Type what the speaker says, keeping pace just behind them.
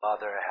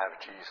rather have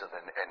Jesus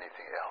than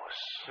anything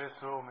else. 耶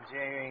稣，我们今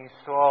天愿意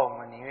说，我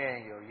们宁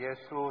愿有耶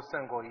稣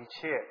胜过一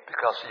切。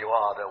Because you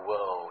are the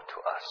world to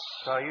us.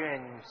 主要因为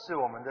你是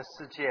我们的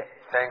世界。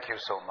Thank you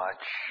so much.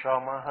 主要我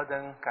们何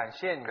等感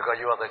谢你。Because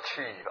you are the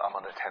chief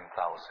among the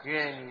 10,000. 因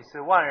为你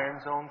是万人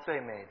中最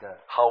美的。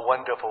How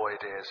wonderful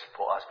it is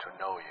for us to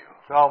know you.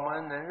 主要我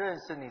们能认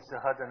识你是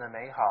何等的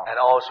美好。And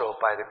also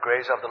by the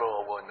grace of the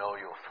Lord we'll know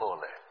you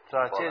fully. 主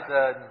要借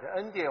着你的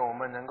恩典，我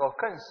们能够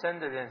更深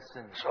的认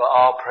识你。So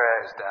our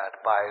prayer is that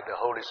by the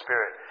Holy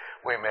Spirit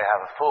we may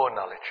have full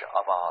knowledge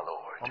of our 我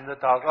Lord. 们的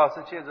祷告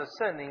是借着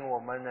圣灵，我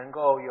们能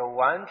够有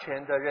完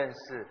全的认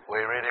识。We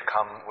really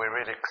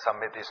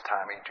submit this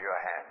time into your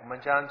hand. 我们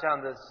将这样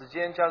的时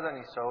间交在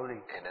你手里。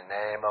In the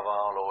name of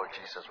our Lord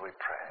Jesus we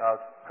pray. 祷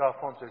告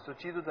奉主耶稣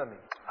基督的名。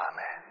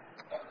Amen.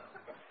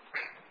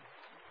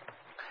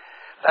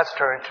 Let's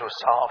turn to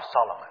Song of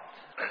Solomon.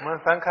 我们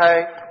翻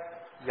开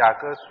雅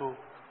歌书。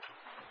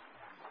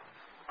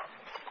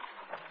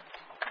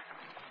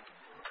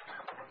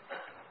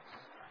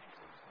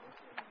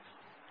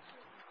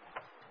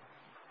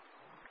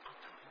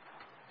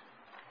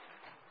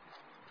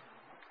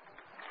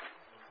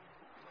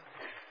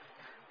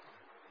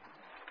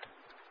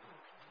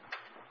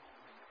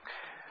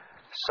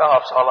Song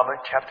of Solomon,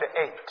 chapter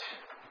 8.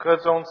 歌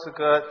中之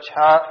歌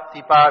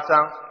第8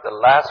章 The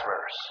last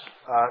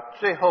verse.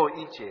 最后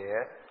一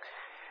节。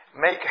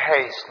Make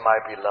haste, my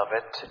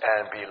beloved,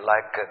 and be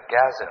like a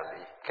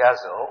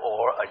gazelle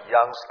or a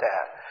young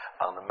stag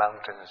on the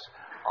mountains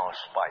of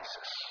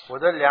spices. 我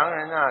的良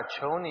人啊，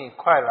求你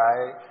快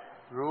来，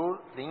如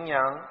羚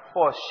羊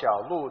或小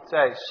鹿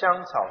在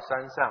香草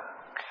山上。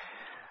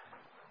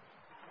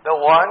The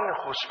one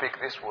who speaks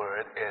this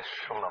word is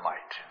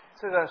Shulamite.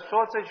 这个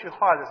说这句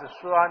话的是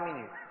苏拉密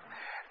女。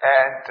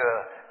And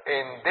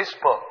in this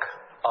book,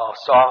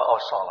 Song of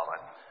Solomon,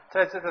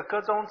 在这个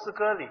歌中之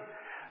歌里，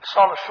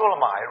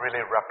 Shulamite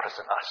really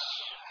represents us.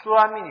 苏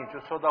拉密女就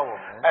说到我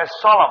们， And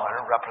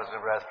Solomon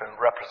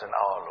represent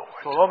our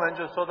Lord. 所罗门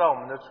就说到我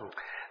们的主。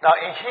 Now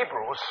in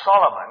Hebrew,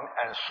 Solomon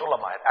and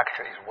Shulamite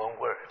actually is one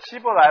word. 希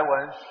伯来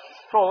文，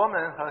所罗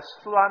门和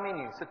苏拉密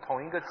女是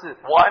同一个字。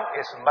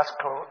 One is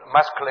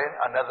masculine,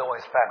 another one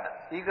is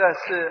feminine. 一个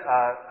是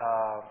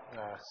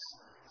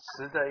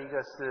实的，一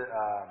个是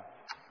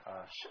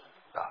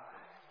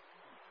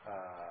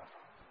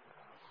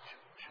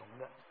穷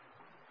的。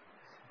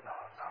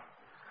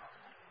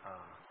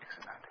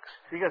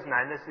一个是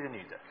男的，是个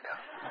女的。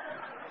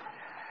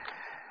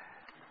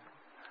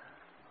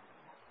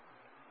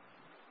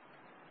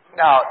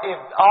Now, if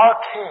our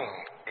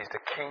king is the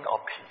king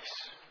of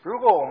peace, 如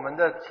果我们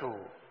的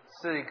主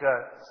是一个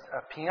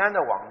平安的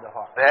王的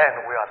话，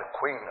 then we are the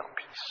queen of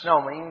peace. 那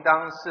我们应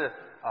当是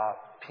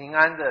平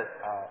安的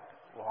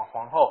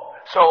皇后。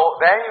 So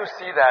then you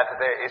see that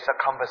there is a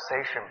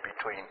conversation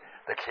between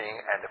the king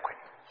and the queen.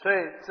 所以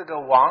这个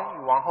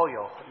王与王后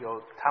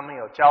他们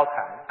有交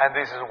谈， And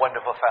this is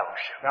wonderful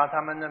fellowship. 然后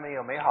他们那边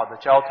有美好的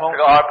交通。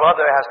 Because our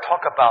brother has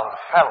talked about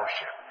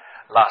fellowship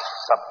last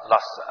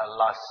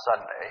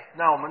Sunday.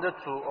 那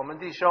我们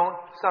弟兄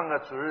上个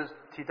主日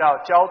提到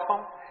交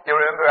通。 You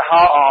remember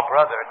how our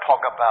brother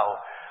talked about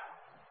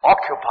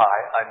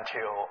occupy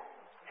until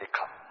he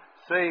comes.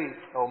 所以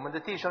我们的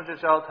弟兄就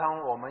交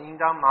通，我们应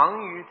当忙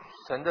于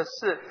神的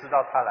事，直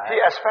到他来。 He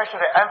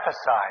especially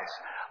emphasized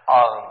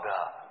on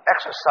the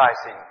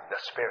exercising the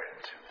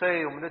spirit. 所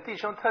以我们的弟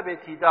兄特别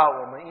提到，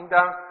我们应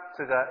当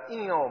这个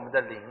应用我们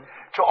的灵。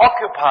 To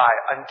occupy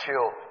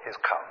until his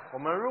come. 我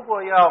们如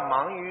果要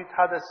忙于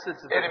他的事，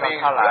直 It 到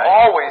means 他 we 来。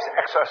 always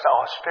exercise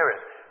our spirit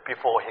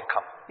before he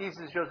comes. 意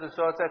思就是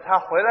说，在他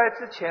回来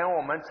之前，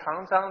我们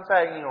常常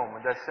在应用我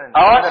们的圣灵。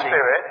 Our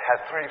spirit has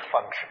three 我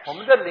functions.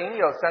 们的灵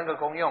有3个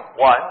功用。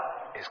 One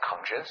is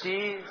conscience. 第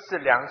一是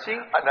良心，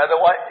 Another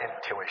one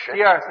intuition.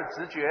 第二是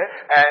直觉，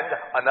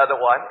 And another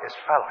one is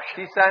fellowship.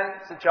 第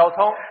三是交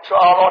通。 So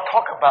our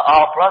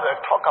brother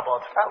talk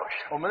about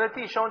fellowship. 我们的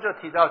弟兄就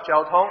提到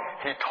交通，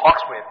 He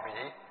talks with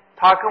me.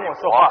 他跟我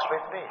说话 He walks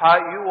with me.，他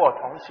与我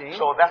同行，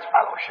 So that's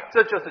fellowship.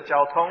 这就是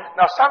交通。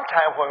 Now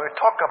sometimes when we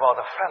talk about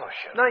the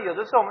fellowship, 那有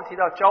的时候我们提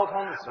到交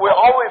通的时 we 候，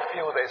 always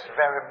feel that it's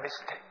very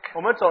mystic. 我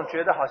们总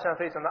觉得好像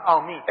非常的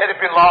奥秘， It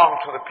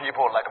belongs to the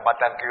people like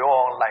Madame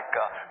Guyon, like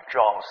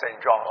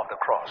Saint John of the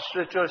Cross.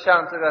 就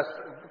像这个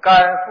盖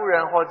恩夫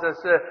人，或者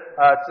是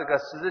这个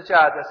十字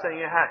架的圣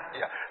约翰。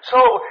 Yeah. So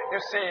you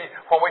see,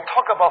 when we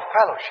talk about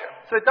fellowship,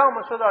 所以当我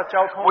们说到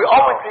交通 we 的时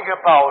候 always think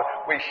about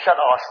we shut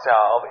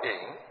ourselves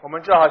in, 我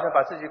们就好像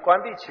把自己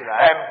关闭起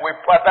来， and we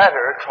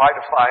better try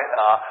to find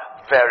a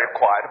very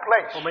quiet 我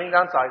place, 们应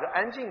当找一个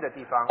安静的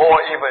地方，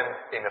 or even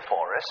in the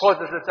forest, 或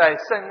者是在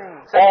森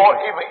林， or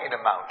even in the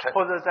mountain,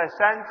 或者在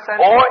山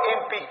or 顶，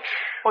 in beach.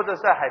 或者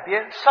是在海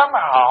边，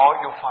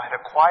 Somehow you find a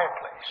quiet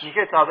place. 你可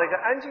以找到一个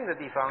安静的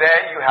地方，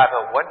 Then you have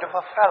a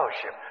wonderful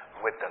fellowship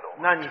with the Lord.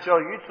 那你就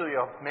与主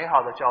有美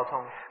好的交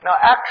通。 Now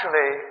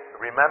actually,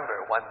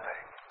 remember one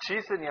thing. 其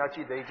实你要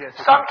记得一件事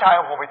情，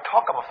 Sometimes when we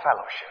talk about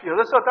fellowship, 有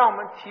的时候当我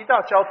们提到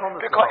交通的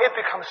时候 because，it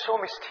becomes so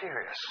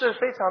mysterious, 是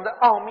非常的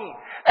奥秘，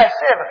 as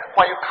if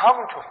when you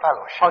come to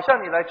fellowship, 好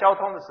像你来交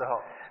通的时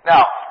候，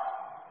 now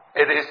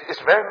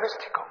It's very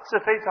mystical. 是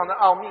非常的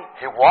奥秘。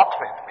 He walked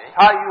with me.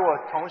 他与我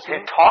同 He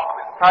行， talked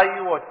with me. 他与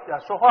我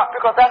说话，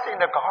 Because that's in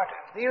the garden.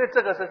 因为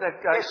这个是在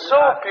It's so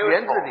beautiful.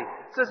 园子里，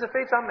这是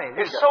非常美丽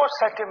的， It's so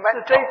是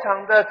sentimental. 非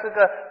常的这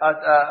个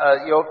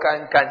有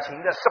感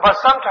情的。 But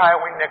sometimes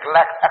we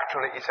neglect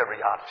actually it's a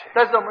reality.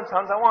 但是我们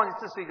常常忘记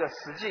这是一个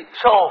实际。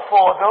 So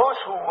for those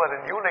who were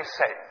the newly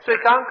saved, 所以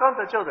刚刚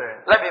得救的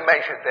人， let me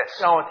mention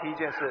this. 让我提一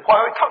件事。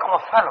 When we talk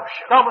about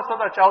fellowship, 当我们说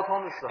到交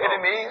通的时候， it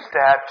means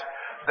that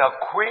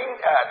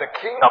the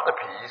king of the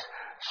peace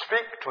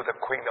speak to the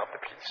queen of the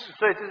peace.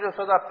 所以这就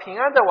说到平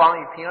安的王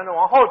与平安的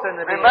王后在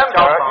那边 Remember,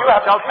 交 you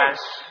have 交谈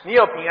peace.，你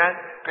有平安，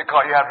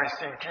 Because you have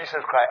received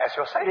Jesus Christ as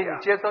your 因为 Savior. 你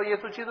接受耶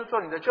稣基督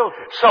做你的救主，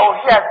 So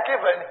He has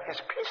given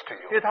His peace to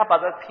因 you. 为他把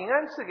这平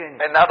安赐给你。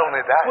 And not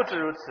only 不 that, 止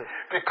如此，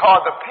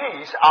 because the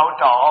peace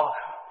out of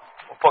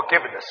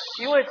forgiveness.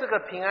 因为这个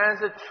平安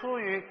是出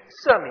于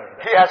赦免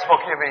的， He has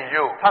forgiven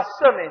you 他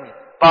赦免你，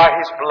 by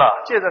His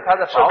blood. 借着他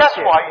的 So 宝 that's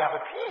血， why you have a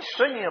peace.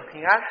 所以你有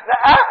平安。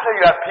 Now after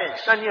you have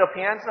peace, 那你有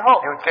平安之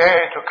后， you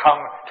dare to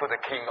come to the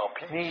King of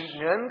peace.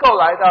 你能够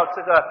来到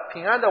这个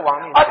平安的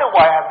王面前，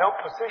 Otherwise, I have no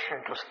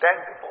position to stand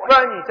before 不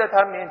Him. 然你在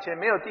他面前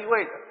没有地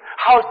位的。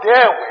 How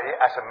dare we,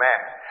 as a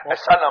man, a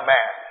son of man,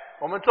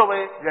 我们作为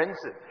人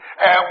子，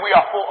 and we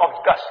are full of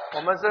dust.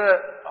 我们是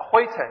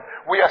灰尘，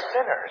 We are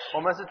sinners.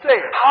 我们是罪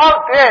人， How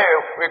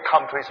dare we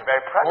come to His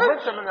very 我们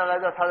presence? 怎么能来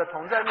到他的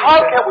同在面 How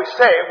前 can？we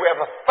say we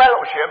have a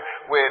fellowship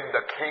with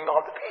the King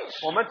of the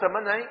peace? 我们怎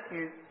么能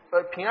与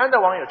平安的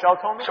王有交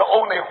通呢？ So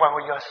only when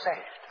we are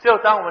saved, 只有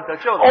当我们得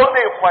救了，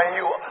 only when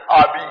you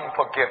are being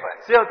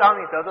forgiven. 只有当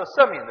你得到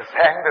赦免的时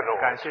Thank 候， the Lord.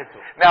 感谢主，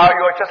 Now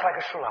you are just like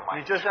a 你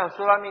Shulamite. 就像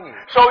苏拉米女，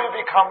 So you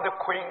become the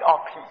Queen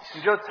of peace.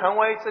 你就成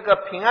为这个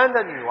平安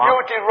的女王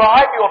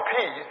You。derive your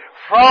peace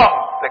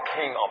from the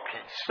King of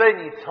peace. 所以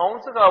你从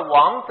这个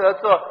王得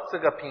做这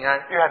个平安，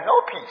 You have no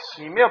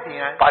peace, 你没有平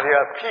安， but you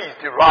have peace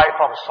derived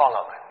from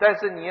Solomon. 但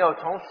是你有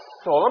从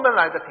所罗门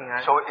来的平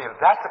安。 So if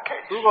that's the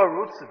case, 如果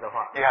如此的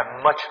话， you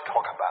have much to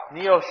talk about.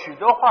 你有许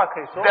多话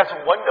可以说， That's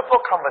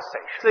wonderful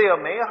conversation. 这有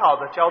美好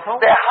的交通。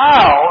 Then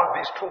how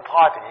these two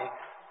parties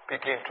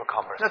begin to 那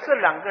converse? 这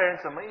两个人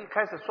怎么一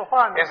开始说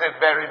话呢？ Is it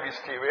very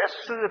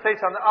mysterious? 是不是非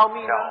常的奥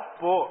秘呢 No.？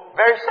不，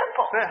 Very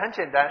simple. 对，很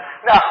简单。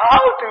 Now how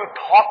do you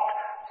talk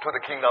to the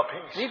King of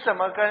peace? 你怎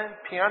么跟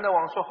平安的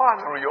王说话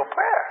呢？ Through your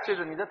prayer. 借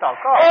着你的祷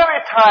告。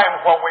 Every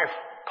time when we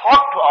talk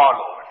to our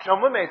Lord, 我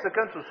们每次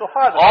跟主说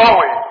话的时候，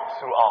 always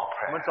through our 我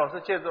prayer. 们总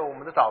是借着我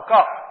们的祷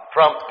告，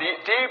 From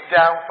deep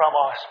down from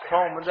our spirit.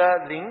 从我们的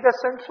灵的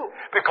深处，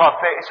 Because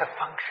there is a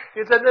function.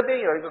 因为在那边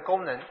有一个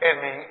功能，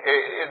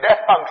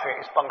 That function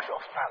is function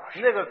of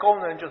fellowship. 那个功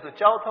能就是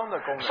交通的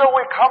功能。 So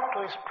we come to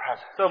His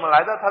presence. 所以我们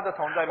来到他的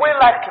同在 We 面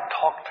前， like to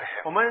talk to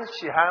Him. 我们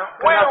喜欢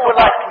跟 We 他说 would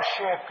话， like to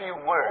share a few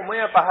我 words. 们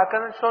要把他跟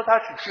他说他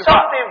几句话，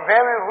 Something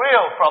very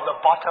real from the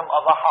bottom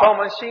of our 从我 heart.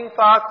 们心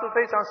发出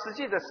非常实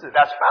际的事，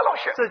 That's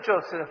fellowship. 这就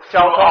是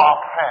交 Through 通。 our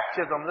prayer.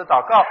 借着我们的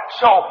祷告，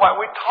 So when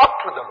we talk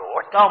to the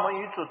Lord, 当我们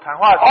与主谈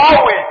话的时候，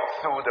 always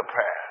through the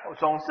prayer.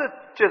 总是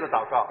借着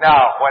祷告。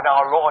 Now, when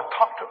our Lord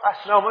talked to us,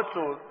 那我们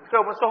主对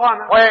我们说话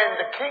呢？ when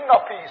the King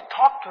of Peace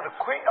talked to the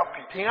Queen of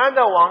Peace, 平安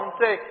的王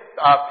对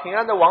平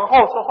安的王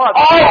后说话的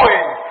时候，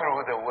 always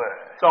through the word.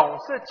 总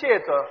是借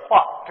着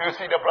话。 Do you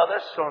see the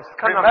brothers? 总是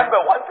看到没？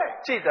 Remember one thing.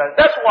 记得，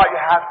 That's why you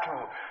have to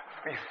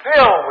be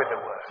filled with the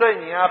word. 所以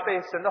你要被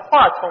神的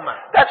话充满。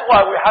 That's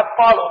why we have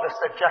followed the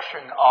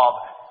suggestion of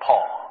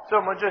Paul. 所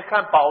以我们就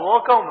看保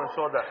罗跟我们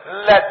说的，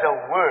 Let the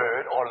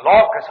word or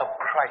logos of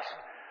Christ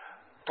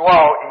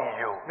dwell in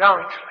you 让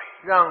richly.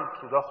 让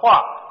主的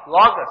话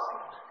logos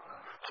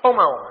充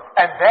满我们，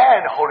 And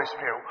then the Holy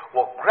Spirit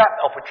will grab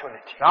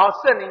opportunity. 然后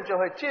圣灵就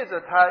会借着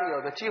他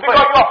有的机会， Because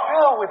you are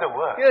filled with the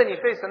word. 因为你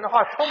被神的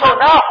话充 So 满，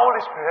 now Holy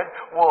Spirit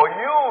will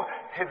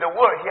use the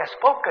word He has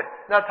spoken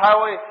那他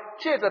会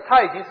借着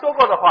他已经说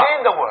过的话，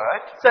 in the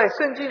word. 在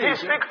圣经里 He 已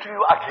经， speaks to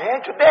you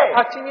again today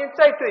他今天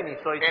再对你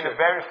说一 in a 次，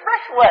 very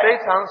fresh 非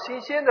way. 常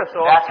新鲜的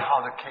说， That's how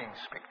the king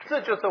speaks to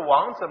you. 这就是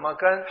王怎么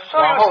跟 So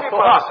王 you 后 see, 说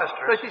话 brothers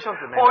and。所以 sisters, 弟兄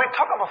姊妹 when，we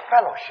talk about 就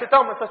fellowship,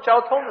 当我们说交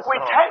通的时 we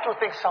候， tend to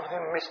think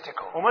something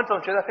mystical. 我们总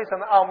觉得非常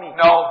的奥秘，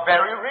 No,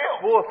 very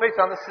real. 不过非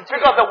常的实际，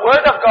 Because the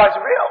word of God is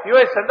real. 因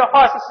为神的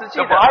话是实际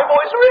The 的，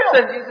 Bible is real.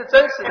 圣经是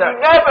真实 If 的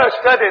you。never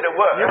study the 如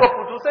word, 果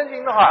不读圣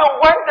经的话， no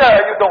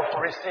wonder you don't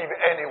receive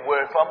any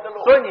word from the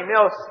所 Lord. 以你没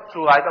有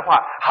主来的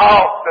话，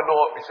 How the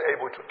Lord is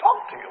able to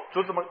talk to you.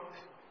 主怎么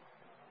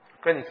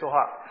跟你说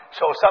话？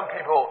 So some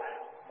people,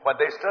 when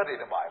they study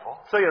the Bible,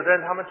 所以有的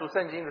人他们读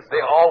圣经的时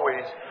they 候，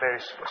 always very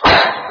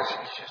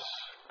superstitious.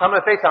 他们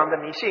非常的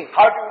迷信。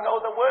 How do you know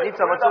the word? 你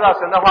怎么知道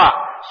神的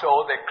话？ So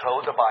they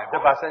close the 就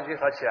Bible 把圣经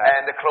合起来，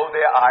 and they close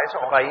their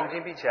eyes 把 also. 眼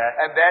睛闭起来，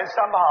 And then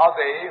somehow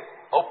they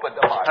open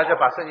the 他就 Bible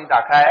把圣经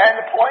打开，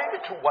 and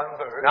point to one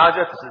verse. 然后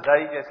就指着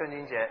一节圣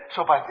经节，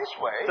 So by this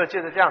way, 所以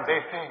借着这样子，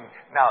 they think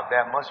now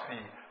there must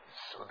be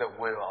the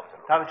will of the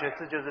Lord. 他们觉得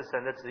这就是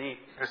神的旨意。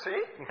 You see?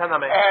 你看到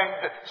没？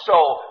 And so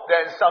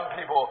then some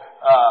people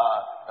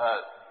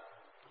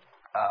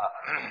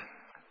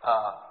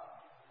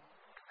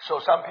so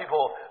some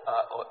people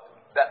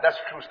That's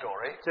a true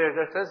story. 这有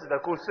个真实的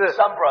故事。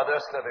 Some brother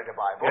studied the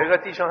有一 Bible. 个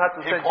弟兄他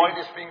读 He 圣 pointed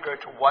经， his finger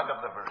to one of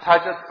the verses. 他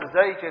就指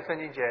着一节圣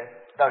经节，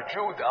 Now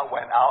Judah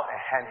went out and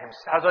hanged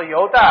himself. 他说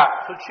犹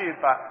大出去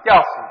把吊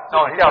死，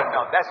 No, 自 he 己吊 said, 死。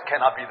 no, that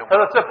cannot be the 他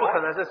will 说 of 这 the 不可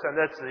Lord. 能是神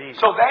的旨意。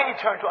 So then he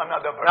turned to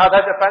another 然后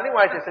verse. 他就翻另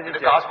外一节圣 In 经 the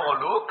节， Gospel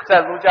of Luke, 在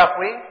路加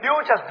福音， you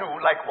just do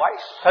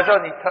likewise. 他说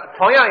你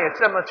同样也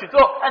这么去做。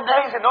 And then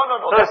he said, no, no,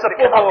 no, 所以 that 是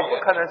cannot 不 be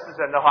可 it. 能是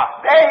神的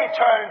话。 Then he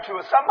turned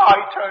to, somehow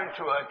he turned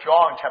to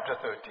John chapter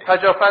 13. 他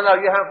就翻到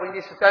约翰福音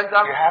第13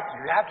章， You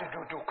have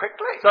to do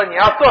quickly. 说你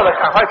要做的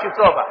赶快去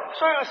做吧。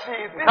 So you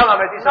see, this 看到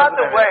没，弟 is 兄 not 姊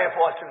the 妹？ way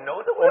for us to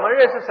know the 我 will 们 of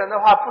认 God. 识神的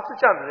话不是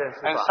这样子认识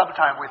And 吧？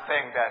 sometimes we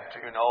think that,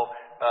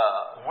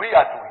 we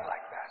are doing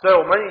like that. 所以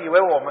我们以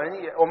为我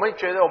们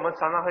觉得我们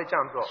常常会这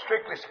样做。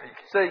 Strictly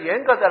speaking. 所以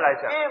严格的来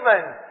讲，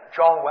 Even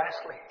John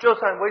Wesley, 就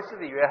算威斯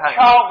理约翰，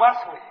 Charles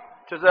Wesley,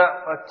 就是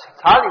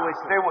查理威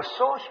斯利， they were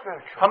so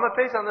spiritual. 他们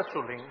非常的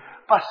属灵，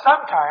 But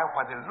sometimes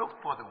when they look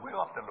for the will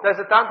of the 但 Lord,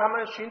 是当他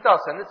们寻找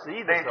神的旨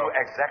意的 they 时 do 候，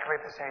 exactly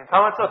the same 他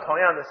thing. 们做同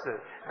样的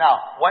事。 Now,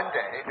 one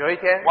day, 有一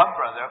天， one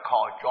brother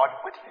called George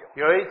Whitfield,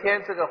 有一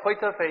天，这个辉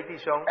特菲弟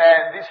兄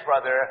and this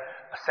brother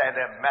sent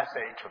a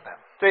message to them.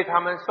 对他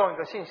们送一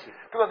个信息，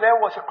 Because there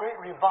was a great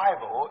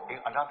revival in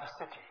another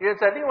city 因为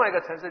在另外一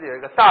个城市里有一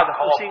个大的复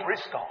called 兴，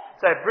 Bristol.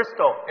 在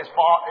Bristol，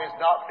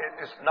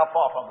 It's not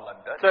far from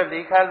London. 这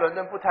离开伦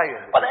敦不太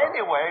远的 But 地方。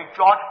 anyway,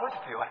 George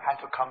Whitfield had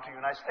to come to the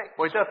United States.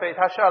 韦特菲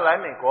他需要来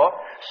美国，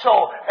 So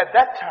at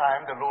that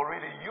time, the Lord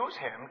really used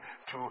him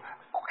to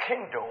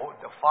kindle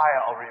the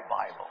fire of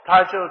revival.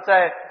 他就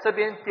在这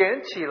边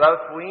点起了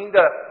福音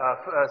的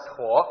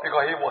火，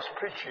 Because he was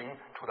preaching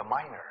to the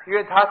miners. 因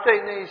为他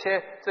对那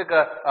些这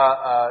个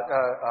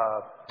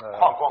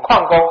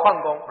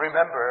矿工，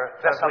 Remember,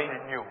 that's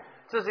something new.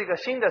 这是一个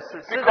新的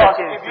事，是 Because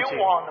件 if 事 you 情。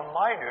 want a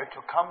miner to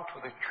come to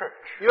the church,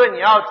 因为你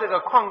要这个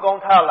矿工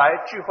他要来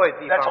聚会的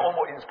地 that's 方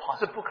almost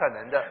是 impossible. 不可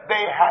能的，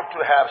 They had to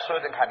have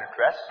certain kind of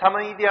dress. 他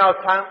们一定要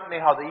穿美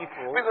好的衣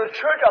服， Because the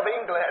Church of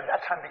England at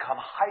that time became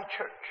a high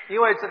church. 因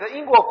为这个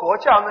英国国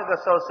教那个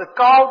时候是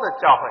高的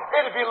教会，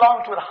 It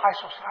belonged to the high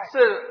society.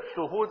 是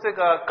属乎这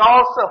个高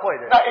社会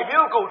的人。 Now, if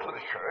you go to the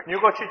church, 你如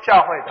果去教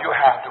会的 you 话，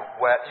 have to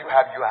wear, you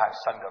have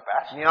Sunday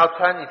best. 你要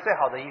穿你最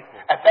好的衣服。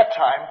 At that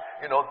time,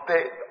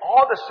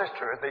 all the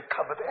sisters, they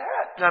cover their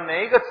head. 那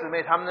每一个姊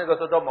妹，她们那个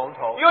时候都蒙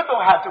头， You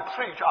don't have to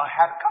preach on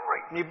head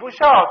covering. 你不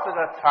需要这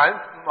个传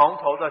蒙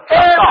头的讲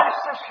Every 道，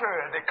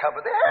 sister, they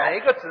cover their 每 head. 一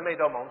个姊妹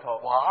都蒙头。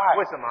 Why?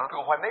 为什么？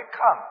 Because when they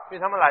come, 因为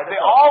他们来的 they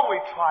时候，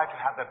 always try to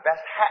have the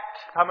best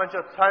hat. 他们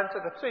就穿这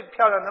个最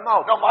漂亮的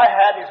帽子 No,。my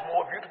hat is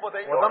more beautiful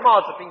than 我的 yours.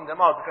 帽子比你的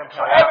帽子更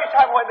So 漂亮。 every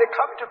time when they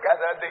come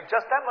together, they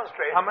just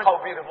demonstrate 他们 how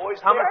beautiful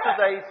is 他 their 们聚 hat.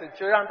 在一起，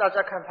就让大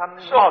家看他们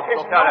的 So 帽子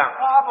it's 多漂 no 亮。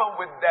 problem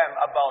with them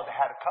about the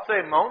head covering. 所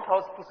以蒙头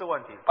不是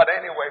问题。 But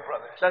anyway,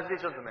 brothers, 但是弟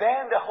兄姊妹，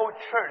 then the whole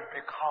church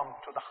become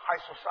to the high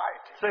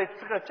society. 所以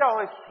这个教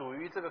会属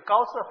于这个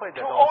高社会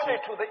的 To 东 only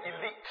西， to the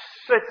elite.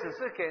 所以只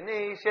是给那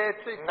一些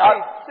最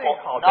Not 最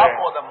好 for, 的 not 人，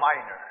 for the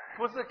minor.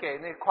 不是给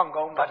那矿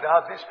工的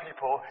But。now these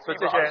people, So even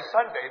this on is-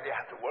 Sunday, they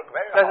have to work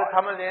very 但是 hard.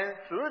 他们连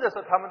主日的时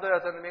候，他们都要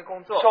在那边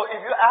工作， So if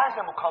you ask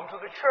them to come to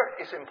the church,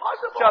 it's 叫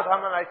impossible. 他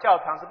们来教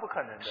堂是不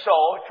可能的。 So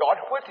George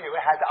Whitfield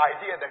had the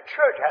idea that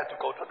church has to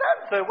go to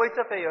them. 所以威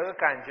特菲有一个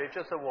感觉，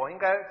就是我应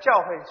该教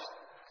会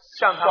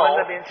向他 So 们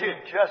那边 he 去。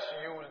 just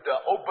used the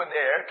open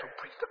air to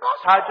preach the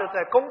他 gospel. 就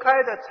在公开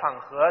的场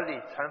合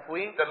里传福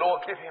音， The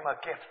Lord gave him a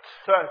gift.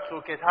 所以主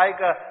给他一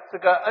个这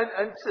个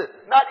恩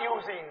赐， Not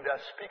using the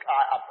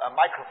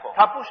microphone.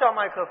 他不需要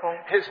麦克风，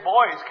 His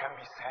voice can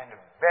be sent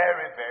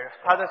very, very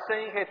他 far. 的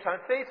声音可以传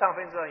非常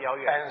非常的遥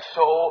远。 And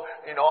so,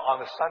 on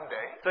the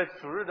Sunday, 所以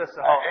主日的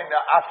时候， in the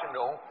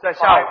afternoon, 在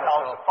下午的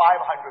时候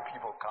 5,500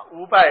 people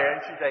come. 500人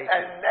聚在一起，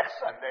 And next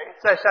Sunday,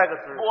 在下一个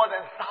主日， more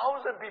than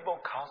 1,000 people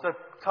come. 是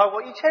超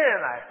过1000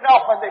人来。 Now,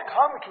 when they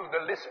come to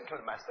listen to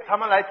the message, 他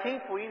们来听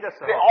福音的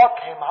时 they 候， all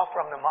came out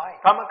from the mine.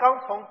 他们刚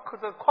从这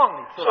个矿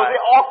里出 So 来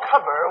they，all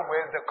cover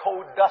with the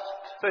coal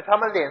dust. 所以他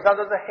们脸上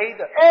都是黑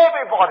的，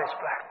 Everybody's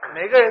black.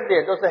 每个人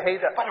脸都是黑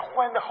的。 But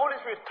when the Holy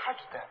Spirit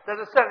touched them, 但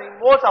是圣灵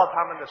摸着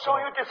他们的时 so 候，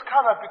 you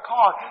discover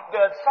because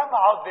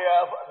somehow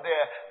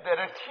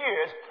their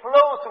tears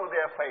flow through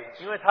their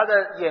face. 因为他的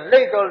眼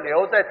泪都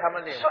流在他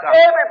们脸 So 上，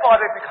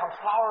 everybody becomes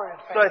flowery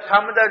in 所以 face.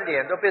 他们的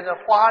脸都变成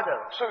花的。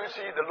 So you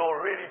see, the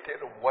Lord really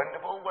did a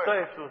wonderful 所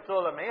work. 以主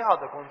做了美好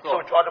的工 So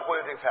作。 John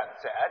Whitfield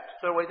said,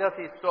 所以维特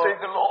提说， saying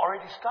the Lord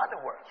already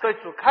started work. 所以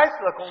主开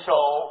始了工 So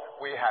作，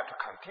 we have to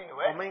continue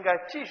我 it. 们应该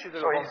继续这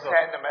个 So he 工作。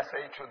 sent a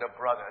message to the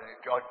brother,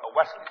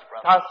 Wesley's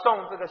brother. 他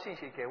送这个信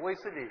息给威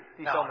斯理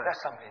弟 Now 兄们，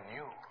 that's something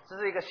new. 这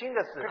是一个新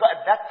的事， Because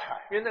at that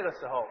time, 因为那个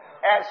时候，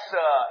 as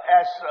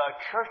a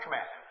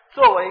churchman,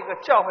 作为一个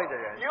教会的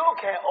人， you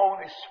can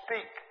only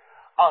speak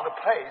on the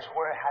place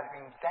where it had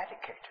been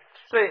dedicated.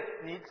 所以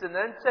你只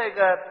能这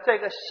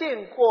个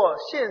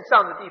线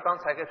上的地方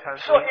才可以传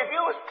福 So 音。 if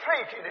you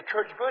preach in the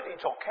church building,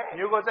 it's okay.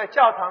 如果在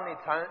教堂里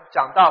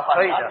讲道 But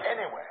可以 not 的，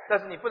 anywhere. 但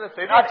是你不能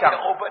随 Not 便 in 讲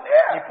the，open 你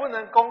air. 不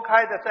能在公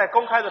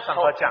开的场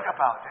So 合 think 讲。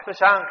 about it. 所以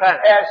想想看，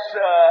 As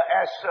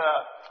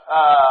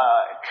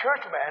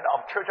churchman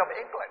of Church of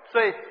England,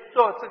 所以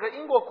做这个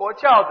英国国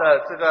教的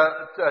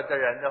的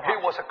人的话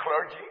he，was a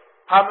clergy.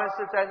 他们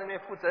是在那边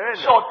负责任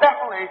的， So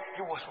definitely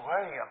he was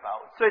worrying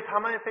about. 所以他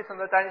们非常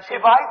的担心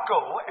If。I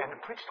go and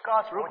preach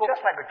God's word Rugo-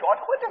 just like George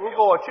如 Whitefield,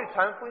 果我去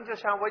传福音，就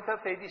像维特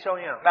菲弟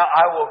兄一样， now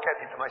I will get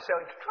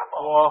myself into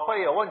trouble. 我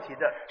会有问题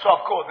的。 So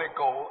of course they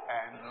go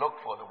and look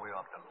for the will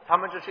of the Lord. 他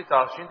们就去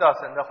寻找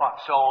神的话，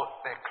 So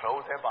they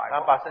close their 然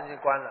后 Bible, 把圣经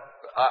关了，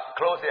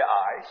 close their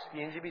eyes,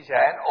 眼睛闭起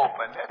来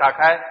and，open it, 打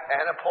开，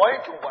 and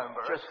point to one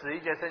就 verse. 指一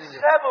节圣经里，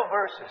 Several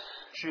verses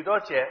许多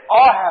节，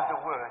 all have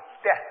the word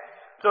death.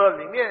 这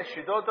里面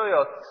许多都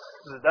有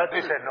死的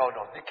They 字， said, no,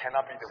 this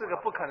cannot be the 这 will 个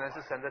of 不可能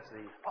是神的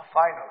旨意。 God. But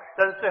finally,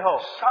 但是最后，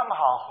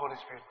 somehow Holy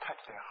Spirit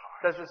touched their heart.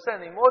 但是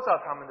圣灵摸着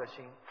他们的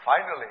心，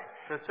 Finally,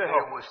 就 they 最后，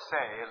 would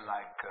say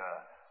like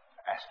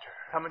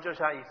Esther, 他们就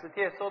像以斯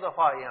帖说的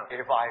话一样，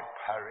 if I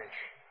perish,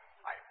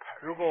 I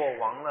perish. 如果我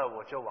亡了，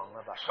我就亡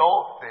了吧。 So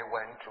they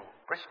went to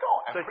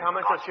Bristol and 所以 preached 他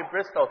们 the 就去 gospel.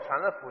 Bristol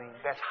传了福音。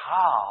 That's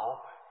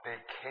how they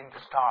came to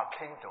start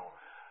kindle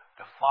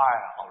the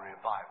fire of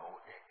revival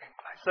in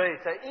England. 所以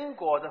在英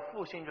国的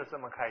复兴就这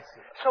么开始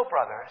了。 So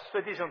brothers, 所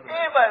以弟兄姊妹，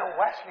 even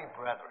Wesley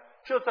brethren,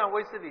 就算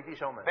威斯理弟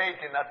兄们， they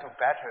did not do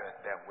better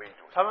than we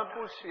do. 他们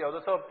有的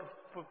时候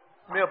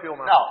没有比我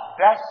们好， Now,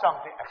 that's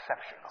something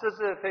exceptional. 这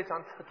是非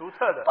常独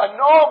特的。 But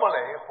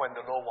normally, when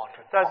the Lord wants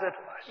to 但 talk 是 to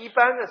us, 一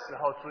般的时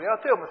候，主要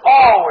对我们说，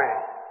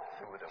 always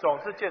through the 总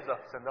是借着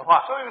神的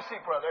话， So you see,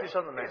 brothers, 弟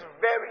兄姊妹。 it's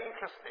very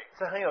interesting.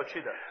 是很有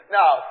趣的。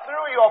 Now,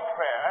 through your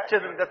prayer, 借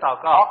着你的祷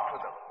talk 告， to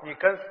the Lord. 你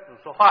跟主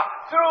说话；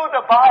 Through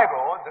the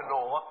Bible, the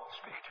Lord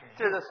speaks to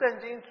借 you. 着圣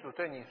经，主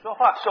对你说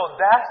话， So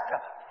that's the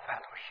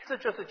fellowship. 这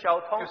就是交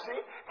通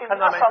You。see, it's 看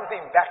到 not 没？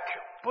 something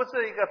vacuum. 不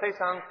是一个非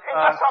常 It's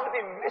not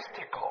something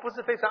mystical. 不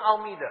是非常奥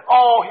秘的。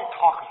 Oh, he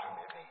talks to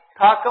me.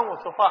 他跟我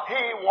说话，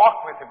 He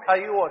walked with me. 他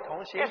与我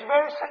同行， It's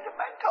very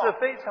sentimental. 是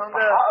非常的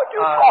But how do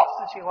you talk?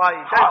 诗情画意。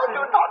 How do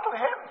you talk to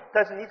him?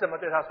 但是你怎么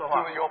对他说话？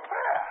 Through your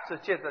prayer. 是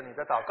借着你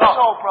的祷告。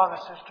 So, brothers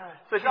and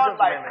sisters, 所以弟兄 just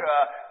姊妹 like 们，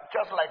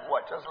 just like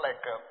what? Just like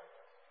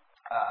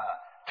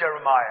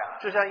Jeremiah.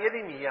 就像耶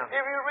利米一样， If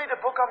you read the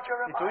book of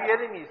你读耶 Jeremiah,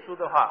 利米书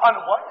的话， on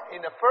one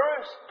in the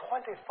first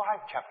 25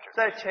 chapters,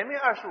 在前面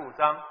25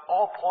章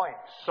all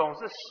points, 总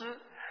是诗，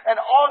 and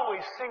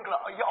always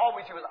singular. You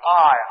always use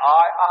I.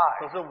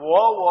 总是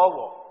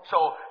我。 So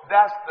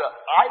that's the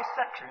I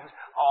sections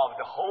of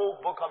the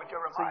whole book of 是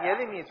耶 Jeremiah.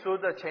 利米书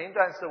的前一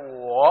段是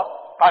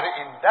我， But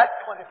in that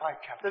 25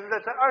 chapters, 但是在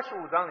这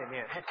25章里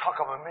面， he talked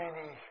about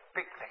many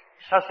big things.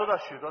 他说到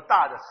许多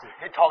大的事，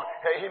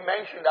 He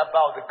mentioned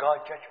about the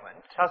God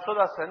judgment. 他说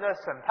到神的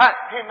审判，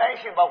 He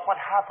mentioned about what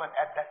happened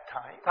at that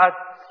time. 他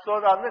说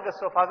到那个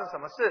时候发生什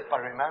么事。 But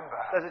remember,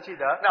 但是记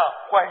得， now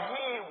when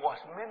he was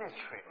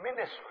ministry,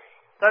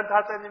 当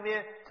他在那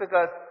边这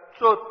个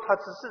做他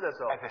执事的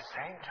时候 at，the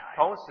same time,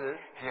 同时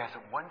he has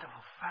a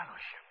wonderful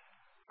fellowship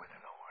with the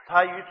Lord.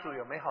 他与主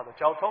有美好的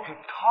交通， He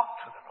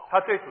talked to the Lord. 他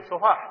对主说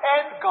话，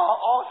 And God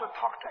also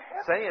talked to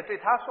him. 神也对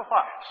他说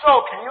话。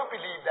 So can you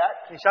believe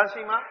that? 你相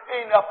信吗？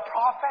 In a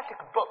prophetic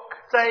book,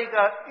 在一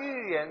个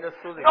预言的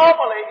书里面，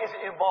 normally it's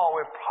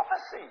involved with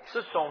prophecies.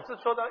 是总是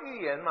说到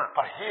预言嘛。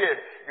 But here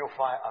you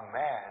find a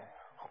man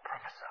who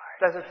prophesied.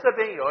 但是这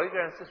边有一个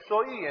人是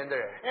说预言的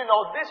人， You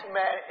know, this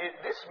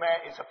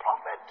man is a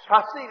prophet.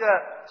 他是一个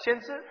先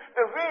知。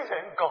 The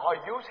reason God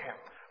used him,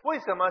 为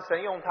什么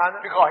神用他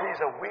呢？ because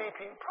he's a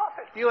weeping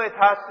prophet. 因为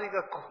他是一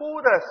个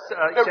哭的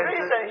The 先知，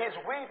 reason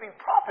he's weeping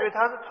因为 prophet,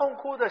 他是痛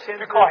哭的先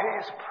知， because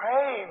he is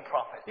praying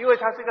prophet. 因为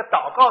他是一个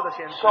祷告的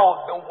先知。 So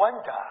no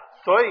wonder,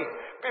 所以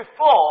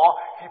before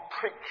he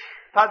preached,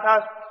 他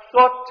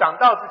说讲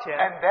道之前，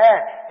 and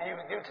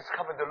then you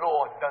discover the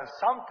Lord done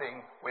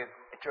something with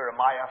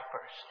Jeremiah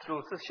first.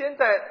 主是先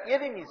在耶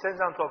利米身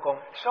上做工。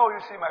 So you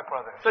see, my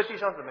brothers, 所以弟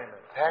兄姊妹们，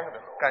 thank the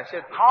Lord. 感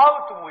谢主。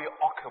 How do we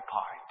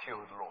occupy till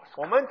the Lord's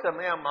我们怎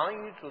么样忙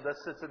于主的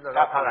事，真的 coming?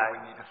 让 That's 他 why 来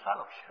we？need a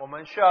fellowship. 我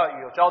们需要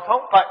有交通。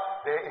 But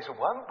there is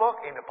one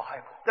book in the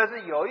Bible 但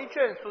是有一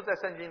卷书在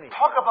圣经里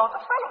talk about the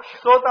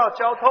fellowship. 说到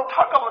交通，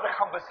 Talk about the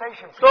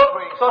conversation 说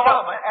between 说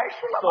到 Solomon and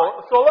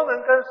Shulamite. 所罗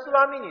门跟苏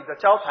拉密女的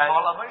交谈。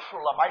 Solomon,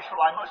 Solomon.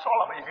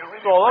 If you read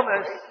it 所罗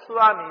门 quickly, 苏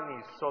拉密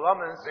女，所罗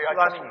门 they 苏 are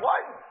拉 just 密女。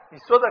 one. 你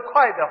说的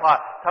快的话，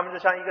他们就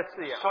像一个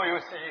字一样。 So you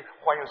see,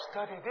 when you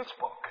study this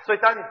book, 所以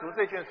当你读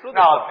这卷书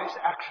的时候 now，this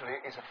actually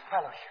is a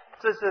fellowship.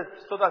 这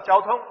是说到交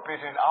通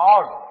between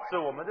our Lord 是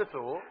我们的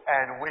主，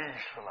 and we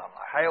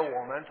Shulamite. 还有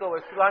我们作为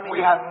苏拉密 We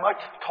女， have much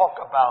to talk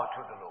about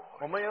to the Lord.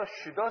 我们有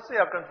许多事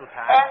要跟主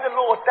谈， And the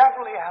Lord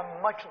definitely have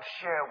much to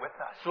share with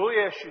us. 主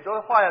也许多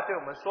话要对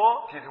我们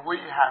说。 Did we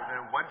have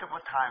a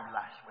wonderful time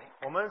last week?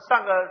 我们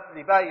上个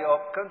礼拜有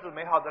跟主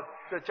美好的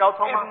交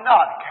通 If 吗？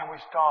 not, can we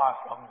start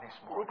from this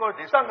如 morning? 果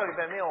This 上个 morning? 礼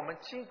拜没有，我们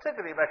这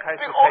个礼拜开始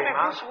Because 可以 only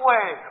吗？ this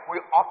way we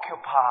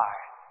occupy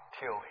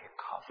till He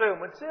comes. 所以我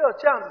们只有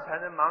这样子才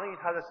能忙于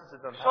他的事实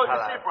等 So 他 you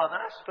来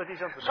see,。brothers, 所以弟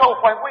兄姊妹 so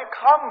when we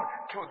come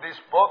to this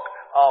book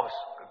of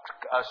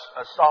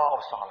a Song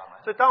of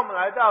Solomon, 所以当我们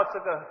来到这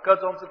个歌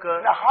中之歌，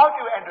 now how do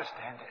you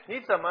understand it?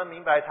 你怎么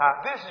明白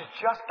它？ This is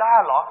just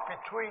dialogue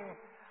between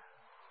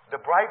the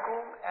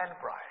bridegroom and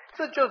bride.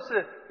 这就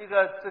是一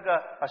个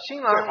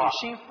新郎与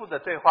新妇的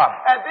对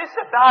话， And this is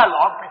a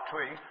dialogue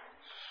between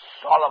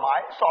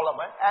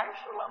Solomon and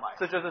Shulamite.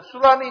 这就是苏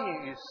拉密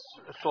女与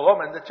所罗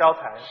门的交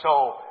谈。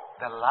 So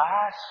the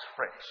last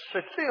phrase 所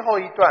以最后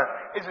一段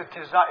is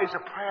a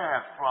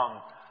prayer from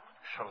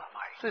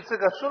Shulamite. 是这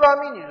个苏拉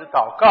密女的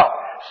祷告。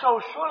 So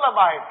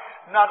Shulamite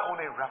not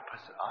only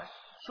represents us,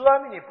 苏拉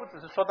密女不只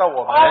是说到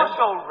我们，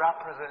 also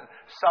represents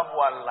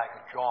someone like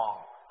John,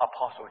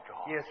 Apostle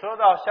John. 也说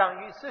到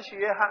像施洗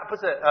约翰，不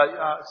是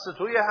使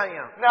徒约翰一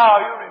样。 Now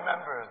you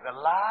remember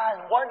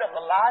one of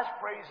the last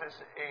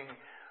phrases in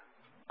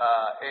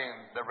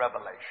the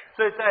Revelation.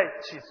 所以在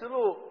启示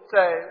录，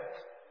在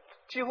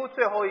几乎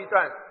最后一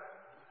段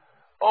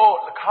Oh,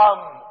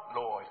 come,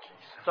 Lord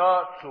Jesus,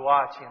 说：“主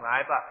啊，请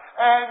来吧，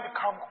 and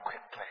come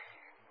quickly.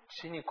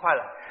 请你快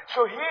来。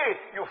 So here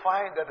you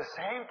find that the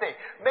same thing.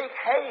 Make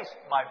haste,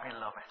 my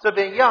beloved. ”这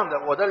边一样的，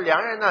我的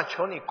良人啊，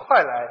求你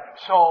快来。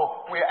 So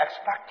we are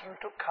expecting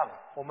to come.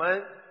 我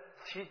们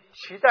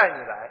期待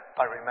你来，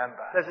 But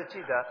remember, 但是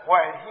记得，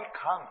 when he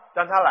comes,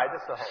 当他来的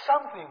时候，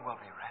 something will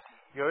be ready.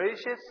 有一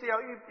些事要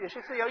有些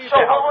事要预 So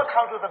备 when 好 we 的。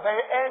 come to the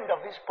very end of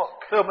this book,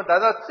 所以我们来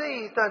到这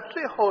一段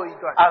最后一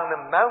段， on the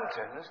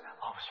mountains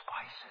of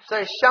spices.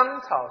 在香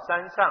草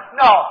山上，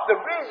 Now, the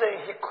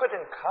reason he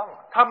couldn't come,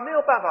 他没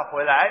有办法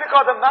回来，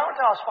 because the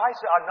mountain of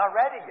spices are not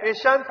ready 因为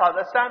yet. 香草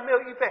的山没有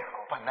预备好。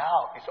 But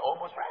now it's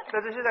almost ready.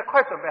 但是现在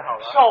快准备好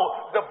了， So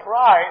the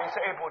bride is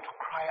able to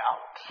cry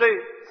out, 所以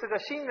这个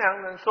新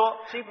娘能说，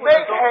新妇能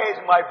Make 说，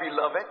 haste, my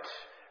beloved,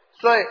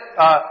 所以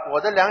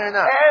我的良人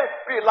啊， and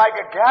be like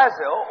a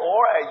gazelle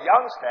or a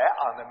youngster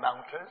on the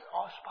mountains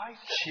of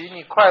spices. 请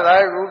你快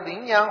来，如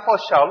羚羊或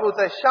小鹿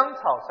在香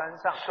草山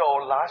上。 So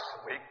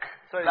last week,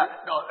 So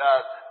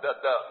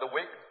the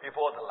week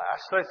before the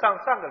last, 所以上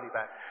个礼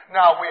拜，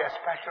 now we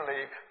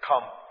especially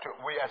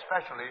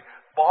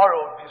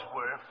borrow this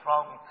word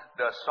from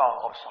the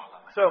Song of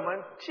Solomon. 所以我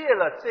们借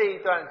了这一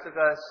段这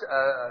个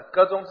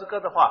歌中之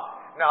歌的话，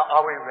 Now,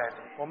 are we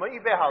ready? 我们预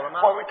备好了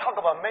吗？ When we talk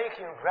about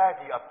making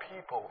ready a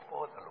people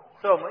for the Lord,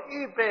 所以我们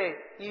预备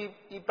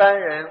一般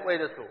人为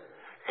了主，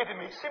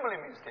 simply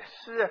means this.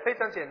 是非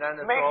常简单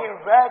的说，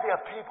 Making ready a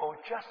people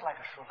just like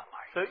a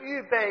Shulamite. 所以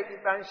预备一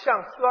般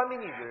像苏拉密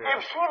女的人。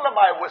 If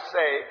Shulamite would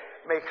say,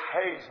 make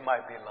haste, my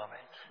beloved,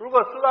 如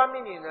果苏拉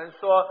密女能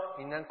说，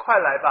你能快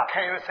来吧，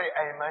 can you say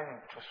amen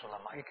to 你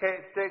Shulamite? 可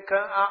以对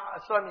跟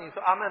苏拉密女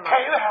说阿门吗？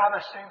 Can you have the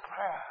same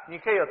prayer? 你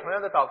可以有同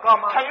样的祷告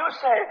吗？ Can you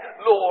say,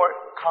 Lord,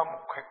 come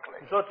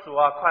你 quickly? 说主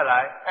啊，快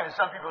来！ And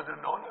some people say,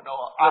 no,不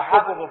I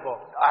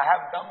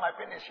haven't done my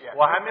business yet.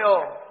 我还没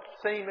有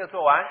生意没有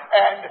做完，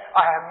 And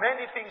I have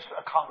many things to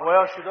accomplish. 我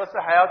有许多事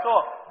还要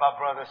做。 But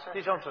brothers and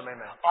弟 sisters, 兄姊妹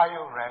们， are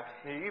you ready?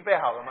 你预备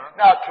好了吗？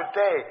 Now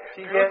today, do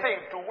今 you 天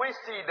think, do we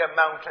see the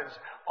mountains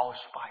of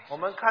spice? 我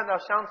们看到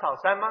香草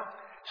山吗？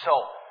 So,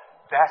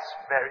 that's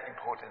very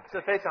important.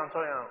 是非常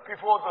重要。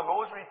 Before the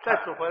Lord's 在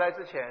return, 主回来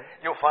之前，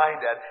 you'll find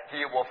that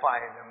He will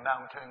find the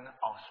mountain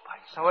of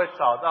spice. 他会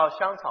找到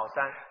香草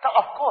山。 Now,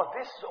 of course,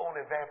 this is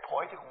only a very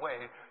poetic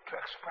way to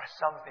express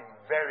something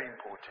very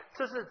important.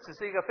 这只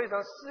是一个非常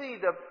诗意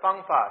的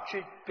方法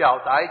去表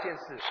达一件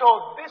事。 So,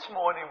 this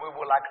morning we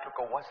would like to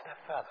go one step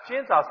further. 今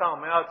天早上我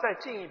们要再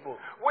进一步，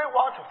 We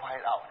want to find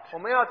out 我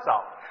们要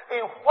找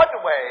in what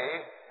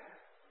way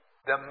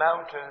the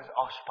mountains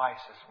of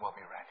spices will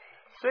be ready.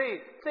 所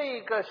以这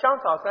一个香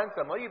草山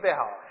怎么预备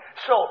好？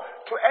 So,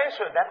 to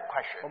answer that 我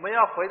question, 们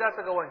要回答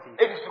这个问题，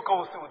 it is to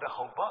go through the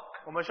whole book.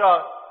 我们需要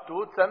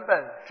读整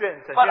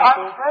卷 But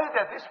书。 I'm afraid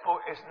that this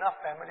book is not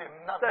但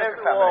very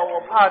是 familiar.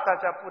 我怕大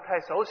家不太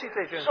熟悉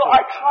这卷书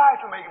So，I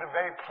try to make it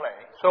very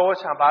plain. 所以我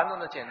想把它弄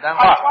得简单 I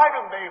化，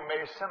 try to make it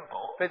very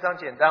simple, 非常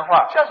简单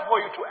化， just for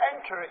you to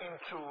enter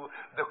into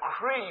the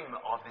cream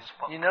of this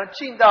book. 你能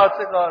进到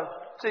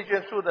这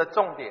卷书的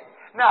重点。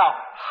 Now,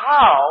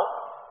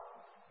 how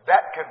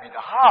that can be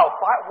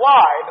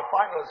why the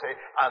final say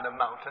on the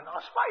mountain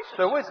of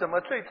所以 spices. 为什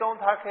么最终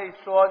他可以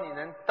说你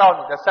能到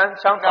你的香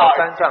草 Now,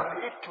 山 it 上？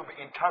 needs to be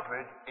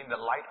interpreted in the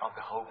light of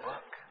the whole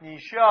book. 你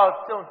需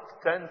要用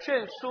整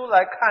卷书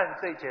来看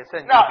这一节圣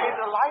经 Now, in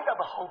the light of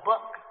the whole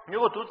book, 如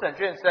果读整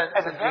卷 at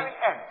the 圣 very 经，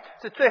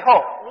 end, 是最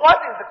后， what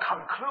is the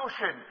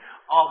conclusion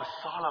of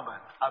Solomon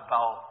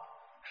about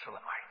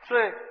Shulamite? 所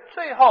以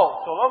最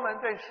后所罗门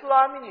对苏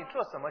拉密女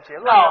做什么结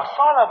论 Now, 呢？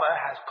 Solomon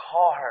has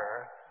called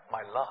her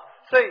my love.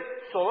 所以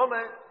所罗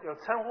门有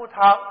称呼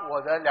他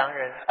我的良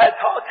人， I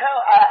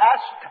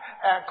asked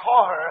and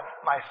call her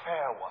my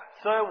fair one.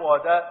 所以我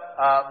的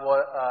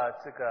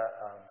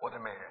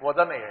我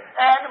的美人，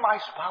 And my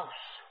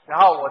spouse. 然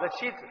后我的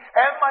妻子，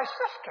 And my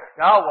sister.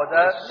 然后我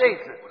的妹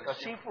子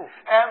心腹，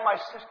 And my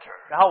sister.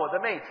 然后我的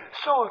妹子。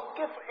 So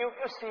you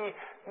see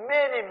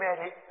many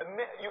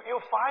you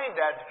find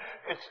that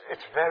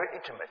it's very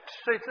intimate.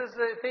 所以这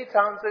是非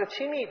常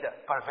亲密的，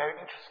 But very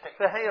interesting.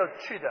 所以很有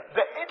趣的。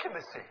 The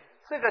intimacy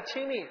这个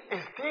亲密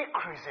is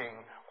decreasing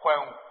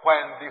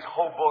when this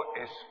whole book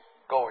is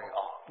going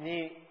on.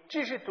 你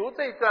继续读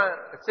这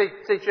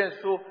卷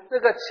书，那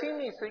个亲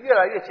密是越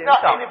来越减 Now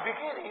少 in。the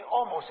beginning,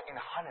 almost in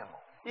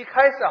honeymoon. 一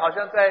开始好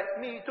像在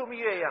度蜜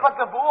月一样， But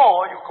the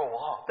more you go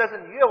on, 但是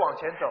你越往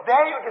前走，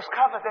 then you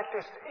discover that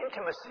this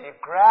intimacy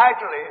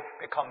gradually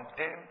becomes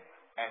dim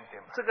and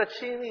dimmer. 这个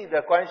亲密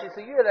的关系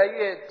是越来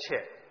越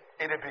浅。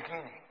 In the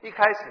beginning, 一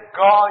开始，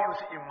 God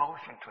used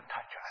emotion to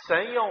touch us.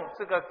 神用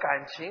这个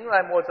感情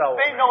来摸着我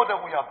They 们， know that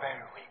we are very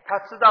weak. 他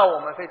知道我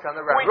们非常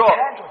的软 We 弱，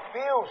 tend to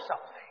feel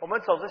something. 我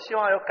们总是希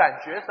望有感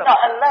觉什 Now, 么。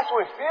 unless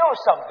we feel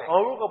something, 我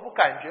如果不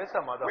感觉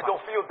什么的 we 话， don't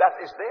feel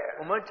that is there.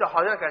 我们就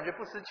好像感觉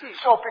不实际，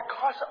 So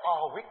because of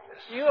our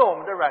weakness, 因为我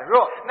们的软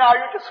弱。 now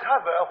you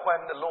discover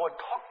when the Lord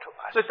talked to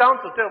us, 所以当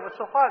主对我们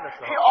说话的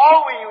时 He 候，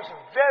 always used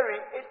very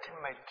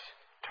intimate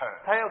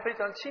terms. 他用非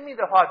常亲密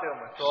的话对我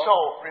们说。 So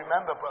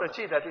remember, 所以 brothers,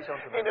 记得弟兄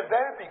姊 in 妹， the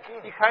very 一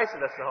beginning, 开始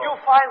的时候， you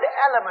find the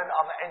element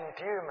of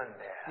endearment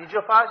there. 你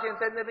就发现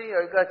在那边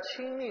有一个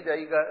亲密的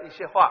一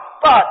些话。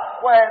 But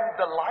when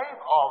the life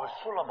of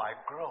Sulamite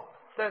grew,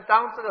 但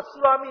当这个苏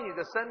拉密女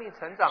的生命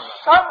成长了，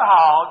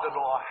 somehow the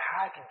Lord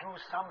had to do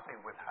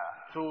something with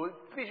her. 主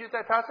必须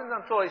在她身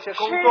上做一些 She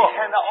工作。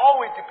 cannot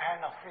always depend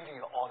on feeling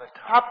all the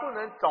time. 她不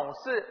能总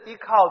是依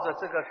靠着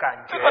这个感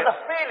觉， Because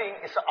the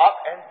feeling is up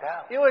and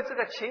down. 因为这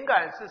个情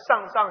感是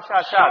上上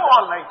下下 Sooner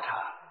or 的，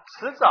 later,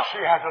 迟早 she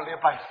has to live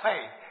by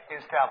faith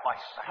instead of by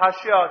sight. 她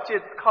需要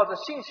靠着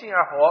信心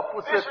而活，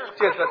不是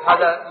借着她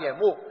的眼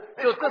目。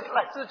就这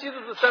是基督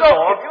的 So 生 if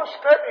活。 you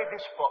study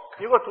this book,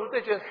 如果读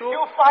这卷书， you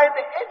find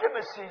the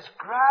intimacies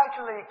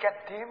gradually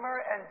get dimmer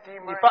and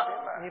dimmer and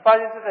dimmer. 你发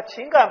现这个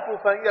情感部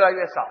分越来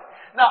越少，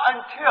 Now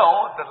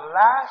until the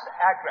last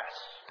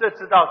address, 这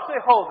直到最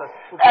后的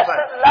部 as 分。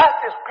 the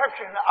last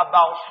description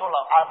about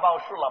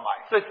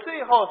Shulamite 所以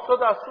最后说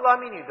到苏拉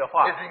密女的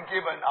话， is been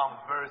given on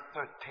verse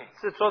 13.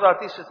 是说到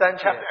第13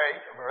 Chapter 节，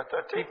 8,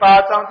 verse 第13.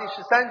 8章第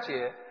13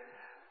节，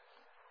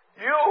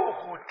 You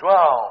who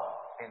dwell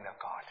in the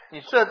garden. 你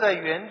设在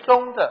园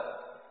中的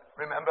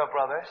Remember,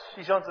 brothers,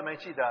 弟兄姊妹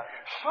记得，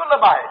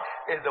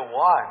 Shulamite is the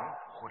one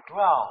who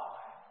dwell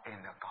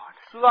in the garden.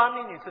 苏拉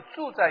密女是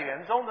住在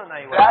园中的那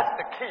一位， That's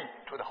the key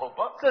to the whole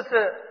book. 这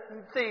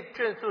是这一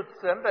卷书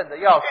整本的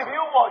钥 If 匙。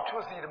 you want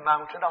to see the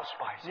mountain of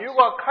你 spices, 如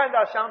果看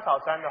到香草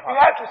山的 you 话，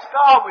 have to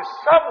start with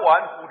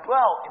someone who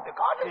dwell in the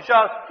你 garden. 需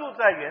要住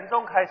在园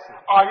中开始。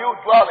 Are you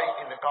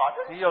dwelling in the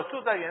garden? 你有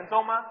住在园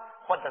中吗？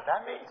 What does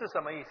that mean? 是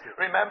什么意思？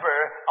 Remember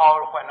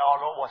when our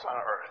Lord was on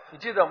earth. 你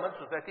记得我们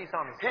主在地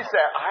上的 He 时候，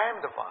 said, I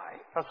am the vine,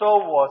 他说：“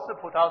我是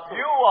葡萄树，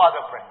 you are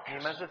the 你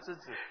branches. 们是枝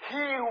子。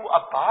 He who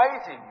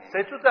abides in me,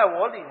 谁住在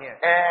我里面，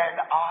 and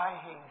I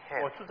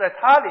in 我 him, 住在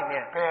他里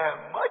面， bear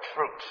much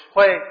fruit.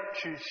 会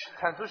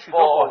产出许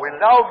多 For 果子。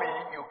 without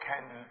me, you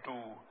can do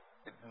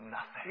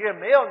nothing. 因为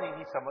没有你，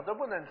你什么都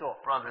不能做。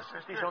 Brothers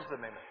and 弟兄 sisters, 姊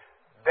妹们，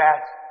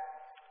 that's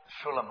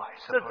Shulamite.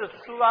 这 supposed 是 to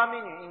苏拉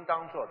密女应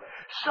当做的。 be.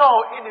 So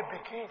in the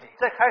beginning,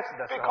 在开始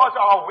的时候， because of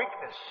our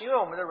weakness, 因为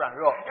我们的软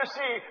弱， you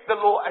see, the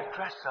Lord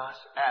addressed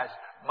us as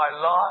my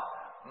Lord,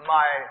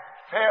 my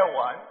fair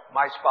one,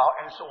 my spouse,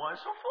 and so on and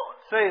so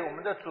forth. 所以我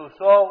们的主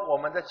说，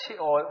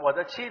我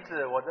的妻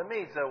子，我的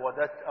妹子，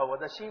我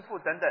的心腹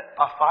等等。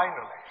 But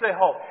finally, 最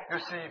后， you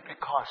see,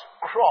 because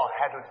cross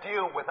had to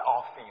deal with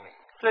our feelings.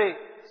 所以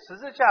十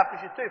字架必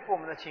须对付我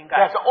们的情感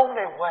That's，the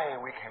only way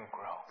we can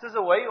grow. 这是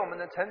唯一我们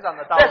能成长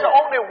的道 That's the 路。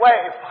 only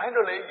way,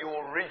 finally, you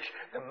will reach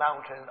the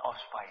mountain of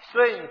spices.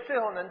 所以你最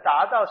后能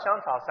达到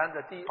香草山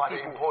的地 But the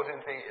步。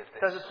 important thing is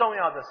但 this. 是重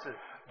要的是，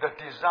 The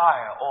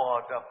desire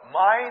or the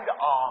mind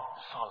of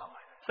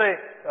Solomon 所以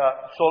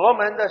所罗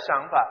门的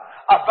想法，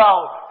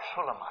 about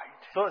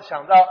Shulamite.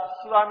 想到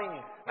苏拉密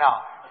女，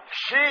 Now,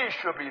 she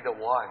should be the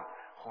one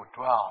who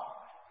dwell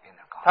in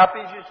the garden. 她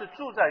必须是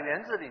住在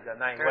园子里的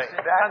那一 Do you 位。 see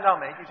that? 看到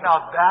没，弟兄姊 Now,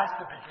 妹？ that's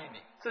the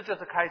beginning. 这就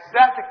是开始，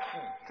 That's the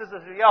key. 这就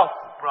是钥匙。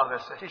 Brothers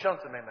and 弟 sisters, 兄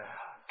姊妹们，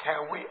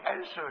 can we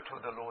answer to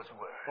the Lord's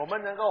word? 我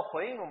们能够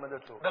回应我们的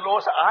主。 The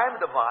Lord said, I am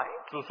the vine.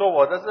 主说：“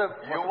我的是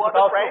You 葡 are the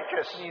萄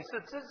branches. 树，你是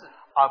枝子，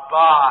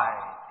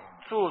 Abide in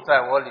me. 住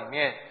在我里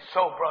面。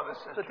 So, brothers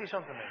and ”这 sisters, 弟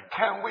兄姊妹们，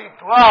 can we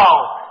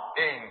dwell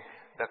in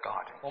the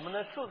garden? 我们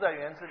能住在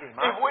园子里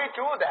吗？ If we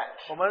do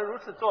that, 我们如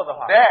此做的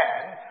话，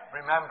 then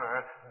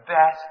remember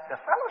that's the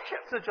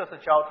fellowship. 这就是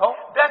交通，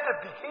 That's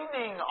the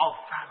beginning of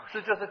fellowship.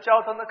 这就是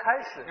交通的开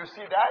始。 You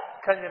see that?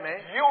 看见没？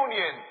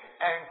 Union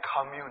and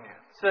communion.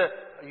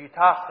 是与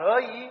他合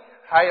一，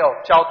还有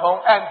交通。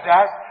 And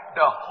that's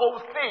the whole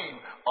theme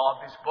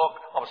of this book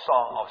of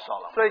Song of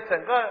Solomon. 所以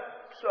整个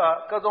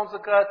歌中之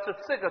歌就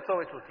这个作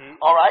为主题。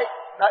 All right.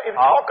 Now, if you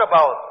talk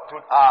about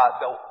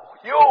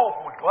you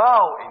who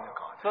dwell in the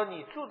garden. 说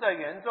你住在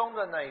园中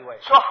的那一位。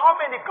 So how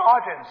many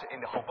gardens in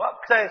the whole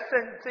book? 在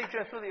这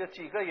卷书里有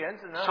几个园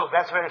子呢？ So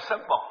that's very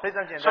simple. 非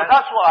常简 So 单。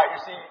 that's why you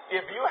see,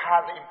 if you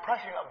have the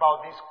impression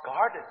about these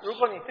gardens, 如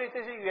果你对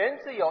这些园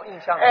子有印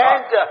象的话，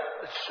 and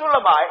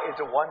Sulamite is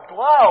the one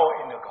dwell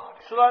in the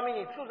garden. 苏拉米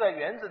你住在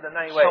园子的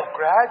那一位， So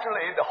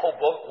gradually the whole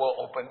book will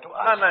open to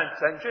慢 us. 慢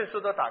整卷书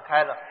都打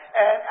开了，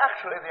 And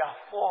actually there are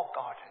 4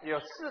 gardens. 有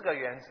4个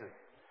园子。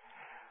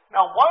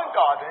 Now one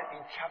garden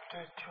in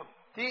chapter 2.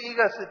 第一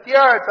个是第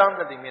2章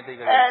的里面的一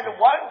个园 And 子，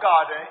 one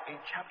garden in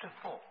chapter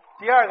 4.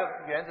 第2个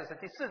园子是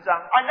第4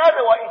章，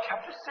 Another one in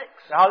chapter 6.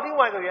 然后另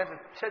外一个园子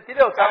是第6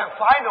 And 章，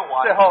 final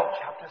one 最后 in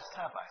chapter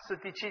 7. 是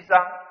第7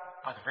章，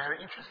 But very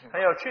interesting. 很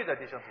有趣的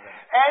弟兄姊妹。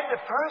 And the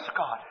first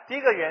garden 第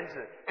一个园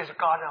子 is a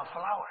garden of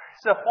flowers.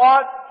 是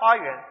花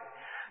园，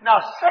 Now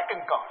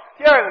second garden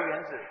第2个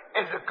园子，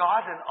 is a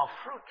garden of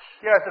fruits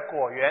第2是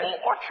果园 or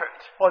orchard.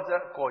 或者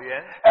果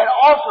园， And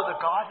also the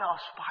garden of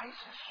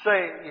spices. 所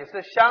以也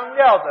是香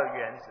料的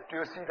园子。 Do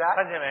you see that?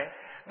 看见没？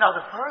 Now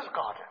the first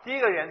garden, 第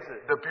一个园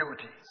子 the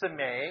beauty. 是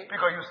美，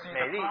 Because you see 美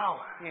the 丽 flower.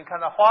 你看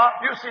到花，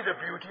 You see the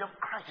beauty of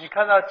你 Christ.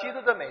 看到基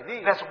督的美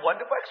丽， That's a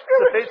wonderful 是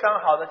experience. 非常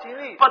好的经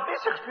历。 But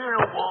this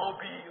experience will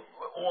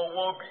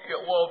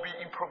be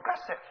in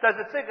progressive. 但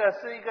是这个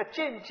是一个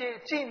进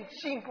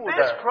步 This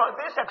的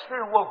this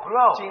experience will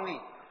grow. 经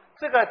历，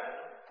这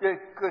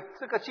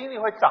个经历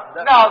会长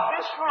的。 Now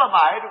this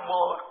Shulamite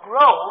will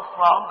grow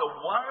from the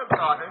one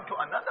garden to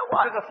another 这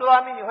one. 个苏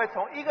拉米你会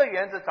从一个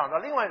园子长到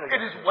另外一个 It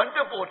园子， is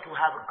wonderful to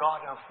have a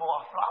garden full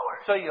of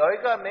flowers. 所以有一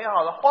个美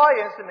好的花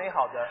园是美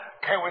好的。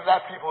 Can we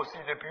let people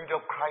see the beauty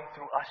of Christ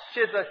through us?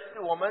 借着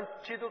我们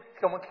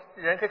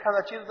人可以看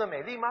到基督的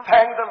美丽吗？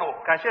 Thank the Lord.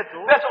 感谢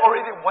主， That's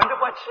already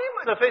wonderful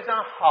achievement. 这非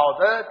常好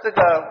的这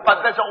个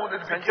But that's only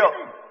the 成就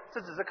beginning.，这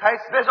只是开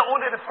始， That's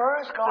only the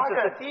first 这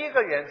只是 garden. 第一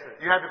个园子。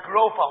 You have to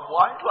grow from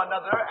one to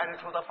another and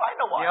to the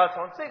final 你要 one.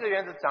 从这个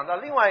园子长到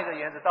另外一个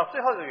园子，到最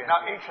后一个园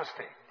Now 子。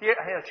 interesting.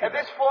 很有趣 And 的，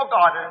 this 4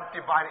 garden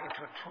divided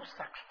into 2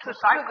 sections. 这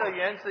 24个 cycles.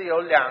 园子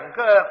有2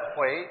个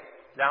回。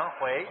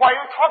 When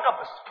you talk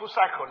about 2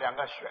 cycles,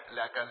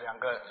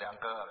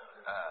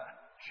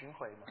 巡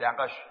回嘛，两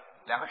个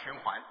循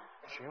环。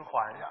循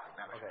环。 Yeah,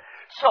 OK，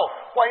 So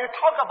when you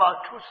talk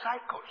about 2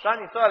 cycles, 当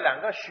你做到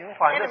2个循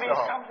环 it 的时 means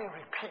候， something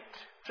repeat.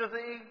 就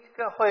是一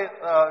个会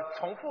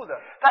重复的，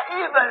 That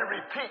even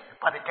repeat,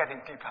 but it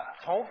getting deeper.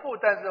 重复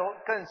但是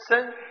更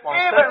深，往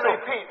Even 深处。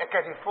 repeat, it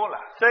getting fuller.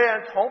 虽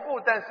然重复，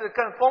但是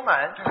更丰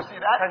满。 Do you see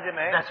that? 看见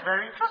没？ That's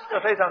very 这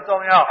interesting. 非常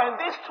重要。 And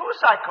these 2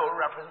 cycles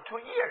represent 2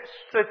 years.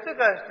 所以这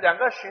个2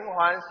个循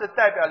环是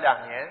代表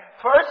2年，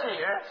 First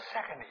year,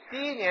 second year. 第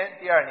1年、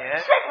第2年。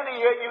 Second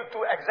year, you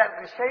do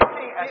exactly the same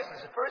thing as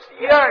the first 第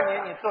year, 2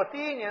年你做第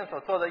1年所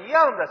做的一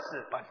样的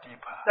事， but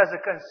deeper. 但是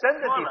更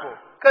深的地步，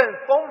更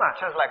丰满，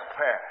 Just like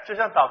prayer. 就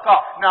像祷告。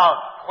 Now,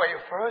 when you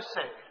first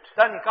saved,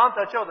 当你刚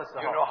得救的时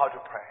you 候， know how to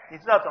pray. 你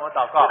知道怎么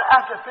祷 But 告，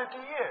 after 50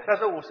 years, 但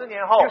是50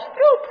年后 you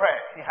still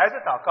pray. 你还是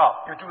祷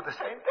告， You do the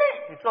same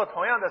thing, 你做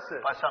同样的事，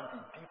 but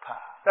something deeper,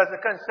 但是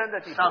更深的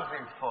地步，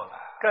 something fuller.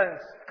 更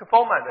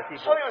丰满的地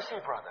步 So。you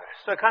see, brothers,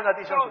 所以看到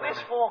弟兄 through 姊妹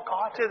these 们， 4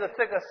 gardens, 借着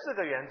这个4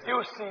个原则，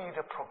 you see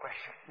the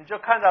progression. 你就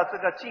看到这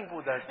个进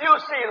步的。 You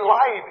see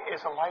life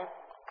is a life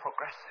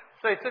progressive.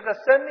 所以这个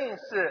生命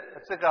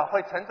是这个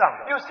会成长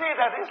的， You see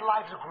that this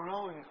life is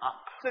growing up.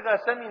 这个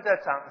生命在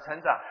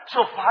成长，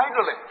 So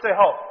finally, 最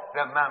后，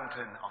 the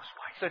mountain of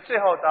spice. 所以最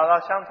后达到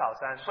香草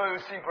山。 So you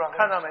see, brothers,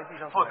 看到没，弟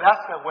兄姊 for 妹？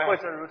 that's the way 为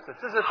是如此，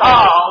这是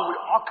how we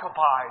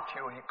occupy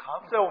till he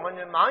comes. 所以我们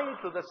忙于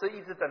主的事，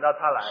一直等到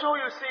他来。 So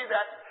you see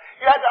that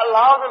you have to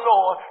allow the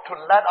Lord to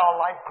let our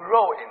life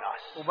grow in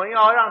us. 我们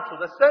要让主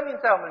的生命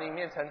在我们里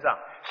面成长。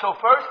 So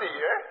first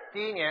year,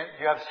 第1年，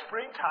 you have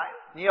springtime,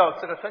 你有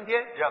这个春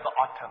天， you have the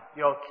autumn.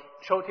 有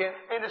秋天。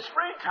 In the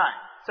springtime,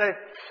 在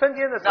春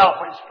天的时 now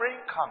候， when spring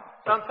comes,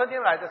 当春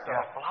天来的时 you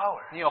候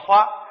have，flowers. 你有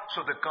花，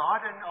 So the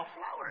garden of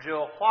flowers. 就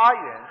有花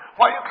园。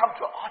 When you come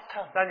to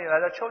autumn, 当你来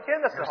到秋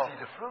天的 you 时候， see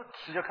the fruits.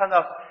 你就看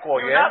到果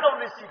You 园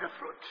not。only see the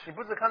fruit, 你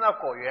不只看到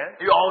果园，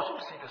 you also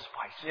see the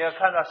spices. 你也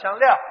看到香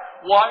料。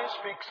 One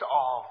speaks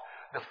of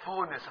the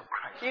fullness of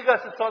Christ. 一个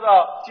是说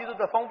到基督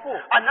的丰富，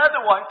 Another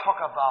one talk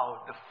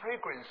about the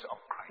fragrance of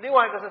Christ. 另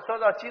外一个是说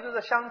到基督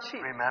的香气。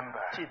 Remember,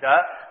 记得，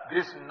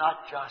 this is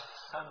not just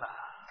summer.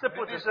 这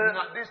不只 This 是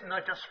is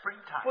not just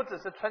springtime. 不只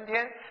是春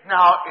天，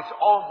 Now it's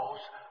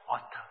almost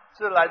autumn.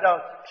 是来到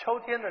秋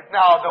天的时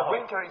Now the 候，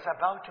 winter is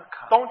about to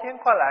come. 冬天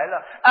快来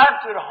了。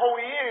 After the whole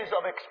years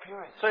of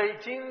experience, 所以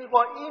经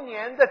过1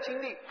年的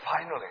经历，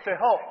 finally 最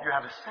后 you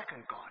have a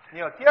second garden. 你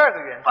有第2个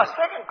原 A 则。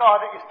 second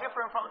garden is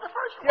different from the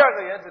first 第 one. 2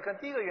个原则跟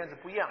第1个原则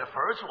不一样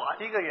The。first one,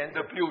 第1个原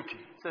则 the beauty.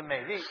 是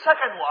美丽，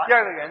 Second one, 第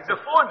2个原则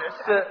the fullness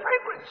and 是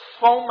fragrance.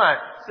 丰满，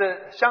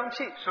是香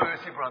气。 So you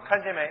see, brother,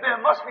 看见没？ there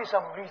must be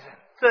some reason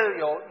这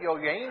有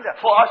原因的。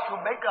 For us to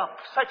make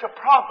such a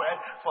progress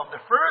from the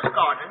first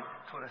garden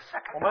to the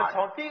second 我们 garden.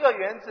 从第一个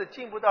园子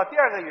进步到第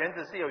二个园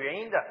子是有原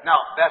因的。 Now,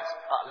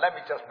 let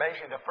me just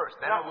mention the first,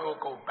 then we will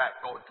go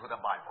to the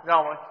Bible. 让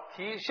我们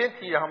先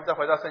提，然后我们再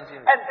回到圣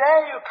经里。 And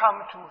then you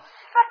come to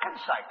second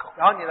cycle.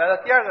 然后你来到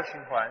第二个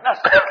循环， Now,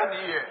 second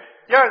year,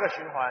 第二个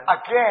循环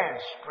again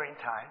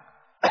springtime,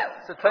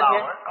 是春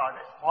天 flower garden.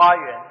 花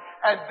园，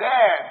 And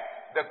then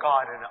the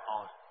garden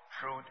of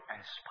fruit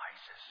and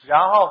spices. 然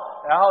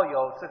后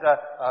有这个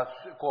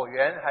果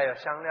园，还有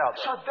香料的。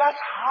 So that's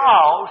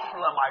how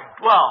Shulamite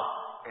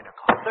dwell in the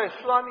garden. 所以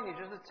苏拉密女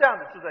就是这样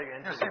子住在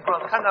园子 You see, 里。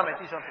 brothers 看到没，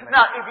弟兄姊妹？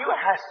 Now, if you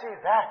have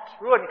seen that,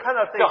 如果你看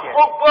到这 the 一点，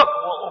 whole book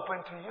will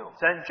open to you.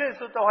 整卷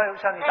书都会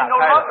向你 It's 打 no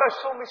开了， longer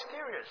so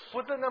mysterious.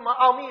 不是那么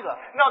奥秘了。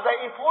 Now, the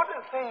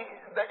important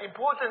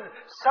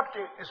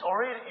subject is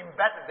already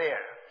embedded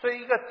there. 所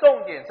以一个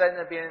重点在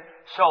那边。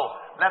 So,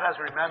 let us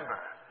remember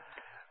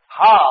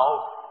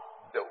how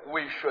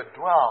we should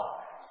dwell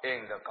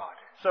in the garden.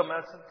 所以我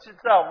们是知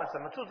道我们怎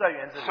么住在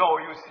园子里。 So,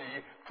 you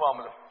see,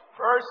 from the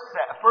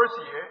first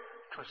year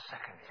to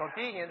second year. 从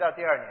第一年到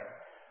第二年，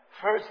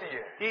 First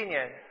year, 第一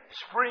年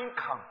spring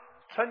comes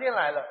春天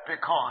来了，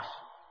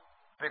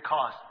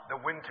 because the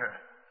winter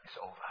is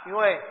over. 因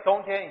为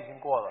冬天已经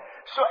过了。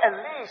 So at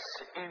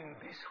least in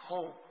this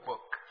whole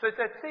book, 所以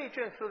在这一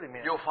卷书里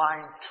面， you'll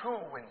find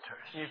 2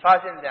 winters. 你发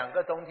现2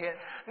个冬天，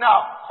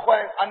 Now,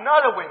 when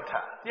another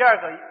winter, 第二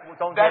个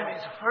冬 that 天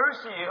means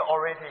first year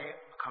already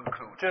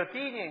concluded. 就是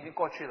第一年已经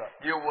过去了，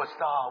 You will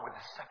start with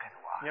the second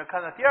你 one. 要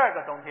看到第二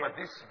个冬天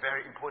But，this is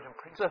very important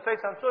principle. 这非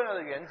常重要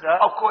的原则，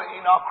 Of course,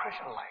 in our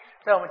Christian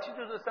life, 在我们基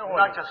督徒生活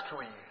not 里， just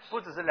 2 years, 不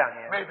只是2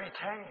年， maybe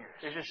 10 years.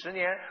 也是10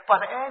年，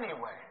 But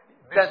anyway,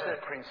 this 但 is 是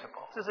the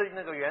principle. 这是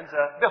那个原则。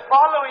 The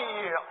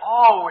following year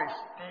always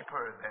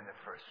deeper than the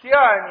first. 第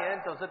二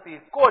年总是比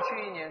过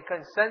去一年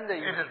更深的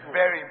一 It is 步，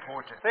 very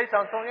important. 非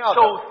常重要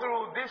的。 So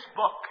through this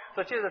book,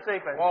 所以借着这一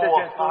本 we 这 will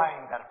卷书，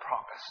 find that 我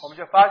progress. 们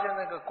就发现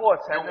那个过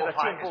You 程、那 will 个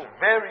进 find 步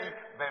it's，very,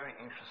 very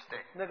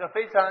interesting. 那个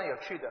非常有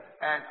趣的。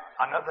 And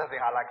another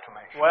thing I like to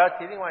mention, 我要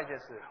提另外一件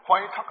事，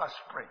 when you talk about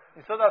spring,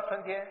 你说到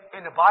春天，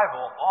 in the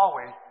Bible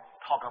always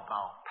talk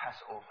about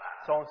Passover.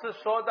 总是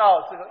说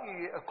到这个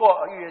逾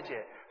越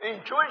节。 In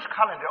Jewish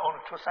calendar, only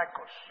 2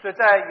 cycles. 所以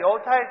在犹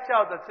太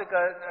教的这个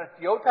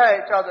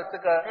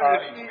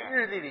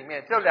日历里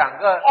面，就两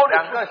个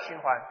循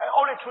环，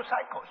 Only 2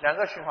 cycles. 2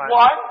个循环。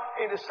 One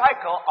in the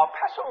cycle of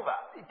Passover.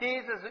 第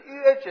一次是逾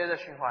越节的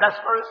循环， That's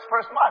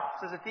first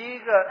month. 这是第一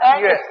个 And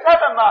月。 the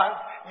 7th month,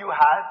 you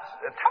have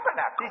the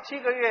tabernacle. 第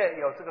7个月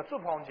有这个祝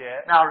棚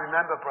节， Now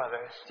remember,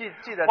 brothers,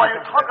 记得 when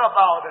you 弟兄 talk 姊妹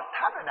about the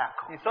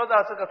tabernacle, 你说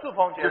到这个祝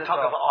棚节 you 的时 talk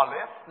候， about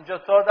olive, 你就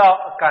说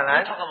到橄 you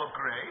榄， talk about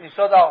grapes, 你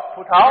说到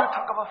葡 you 萄，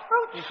 talk about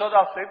fruits. 你说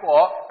到水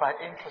果， But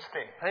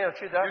interesting. 很有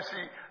趣的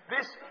You。see,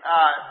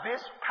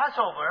 this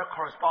Passover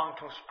corresponds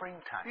to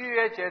springtime. 逾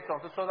越节总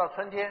是说到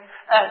春天，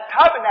 And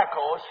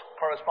tabernacles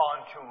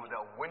correspond to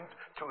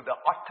the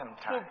autumn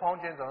祝 time. 棚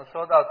节总是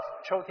说到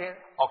秋天。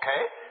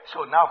 Okay?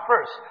 So now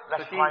first,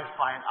 let's So try to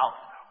find out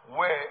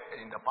where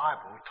in the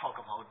Bible we talk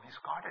about these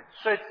gardens.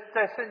 所以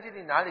在圣经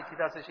里哪里提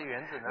到这些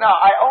原子呢？ Now,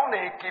 I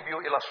only give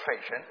you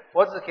illustration.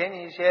 我只给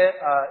你一些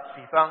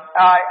比方，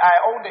 I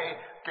only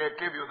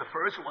give you the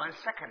first one,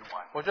 second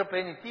one. 我就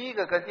给你第一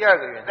个跟第二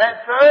个原子。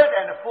 Then third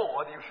and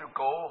fourth, you should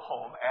go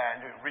home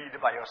and read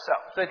by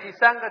yourself. 所以第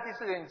3个、第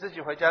4个你自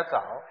己回家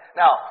找。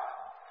 Now,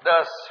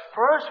 the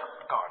first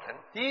garden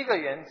第一个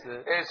原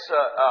子， is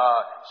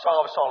Song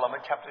of Solomon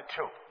chapter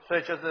 2, 所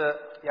以就是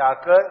雅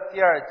歌第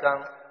2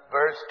章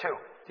verse 2.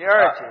 第2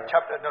节，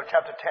 chapter 10,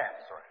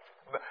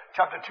 sorry.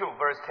 Chapter 2,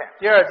 verse 10.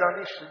 第2章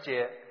第10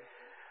节，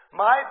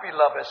 My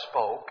beloved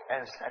spoke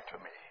and said to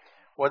me,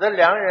 我的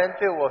良人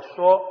对我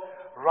说，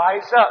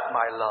 Rise up,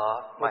 my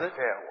love, 我 my 的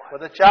fair one, 我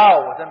的骄傲，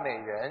我的美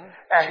人，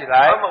起 and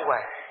来 come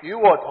away, 与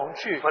我同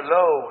去， for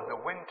lo, the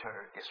winter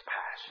is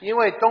past. 因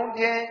为冬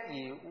天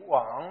已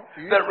往，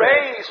雨 The 水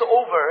rain is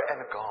over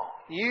and gone.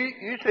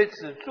 雨水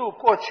止住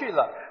过去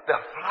了， The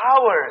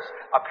flowers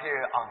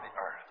appear on the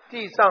earth.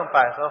 地上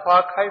百合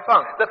花开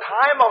放， The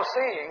time of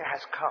singing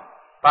has come,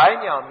 百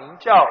鸟鸣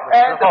叫的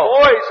and 时 the 候，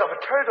 voice of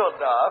turtle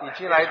dove 已 is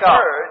经来到。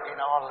 heard in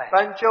our land.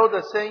 斑鸠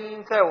的声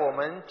音在我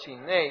们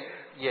境内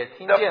也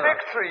听 The 见了， fig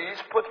trees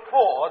put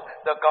forth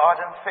the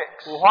garden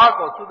figs, 无花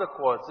果树的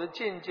果子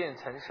渐渐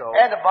成熟，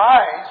 and the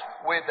vines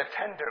with the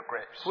tender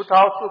grapes 葡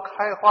萄树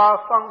开花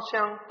芳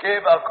香。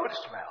 give a good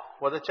smell.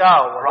 我的骄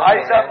傲，我的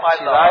美 Rise up, 人， my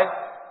起来 love,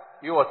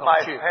 与我同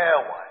my 去， fair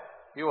one,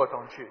 与我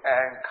同去。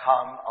 and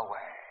come away.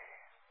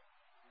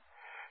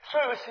 So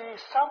you see,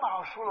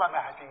 somehow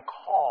Shulamite has been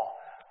called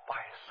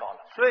by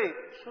Solomon 所以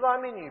苏拉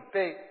密女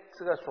被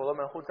这个所罗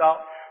门呼召，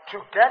 to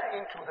get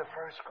into the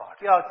first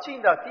garden. 要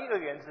进到第一个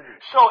园子里。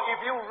 So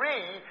if you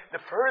read, the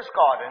first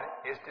garden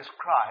is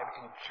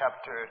described in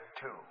chapter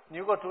 2. 你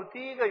如果读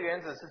第一个园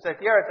子是在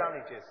第2章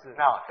里解释，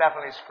 Now,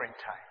 definitely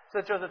springtime,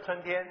 这就是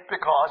春天，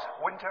 because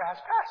winter has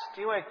passed,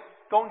 因为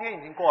冬天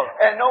已经过了，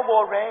 and no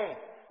more rain.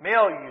 没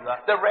有雨了，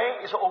 The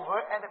rain is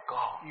over and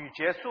gone. 雨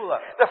结束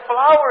了， The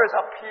flowers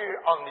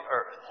appear on the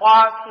earth.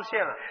 花出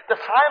现了， The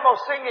time of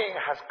singing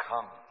has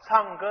come.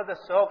 唱歌的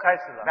时候开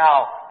始了。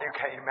 Now you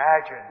can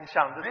imagine 你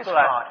想得 this 出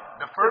来 garden,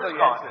 the 这个 first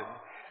园子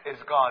garden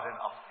is garden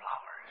of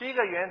flowers. 第一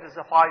个园子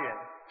是花园，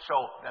 So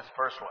that's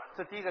first one.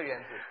 这第一个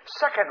园子。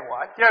 Second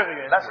one, 第二个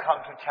园子 let's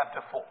come to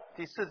chapter 4.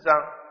 第4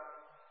章，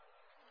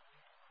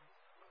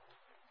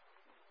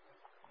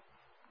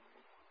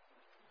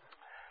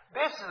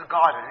 This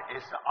garden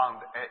is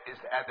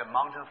at the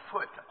mountain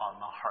foot on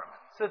Mount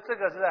Hermon. 这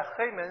个是在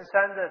黑门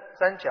山的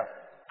山脚。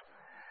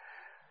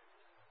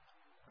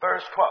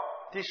 Verse 12.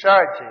 第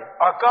12节，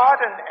 Our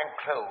garden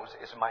enclosed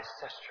is my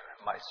sister,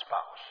 my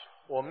spouse.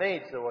 我妹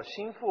子，我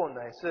心腹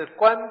乃是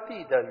关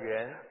闭的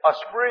园， A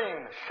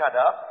spring shut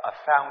up, a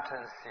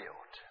fountain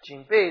sealed.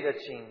 紧闭的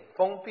井，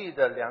封闭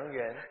的良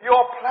园。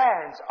 Your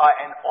plants are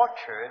an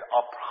orchard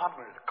of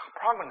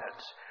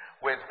prominence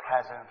with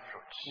pleasant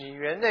fruits. 你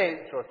园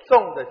内所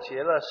种的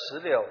结了石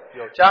榴，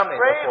有佳美的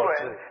果 Fragrant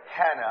子，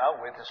 henna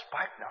with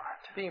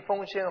spikenard. 并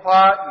风鲜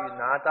花与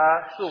拿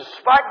达树，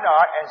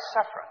 Spikenard and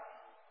saffron.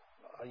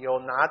 有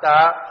拿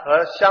达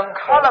和香荷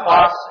花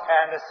Calamus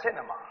and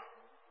cinnamon.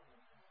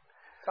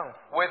 上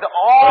With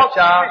all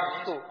加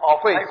trees 树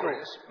of 桂树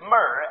fragrance,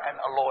 myrrh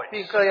and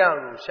并 aloes. 各样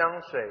乳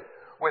香水，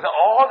 With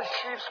all the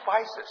chief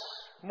spices.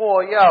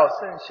 没药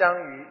甚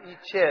香于一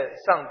切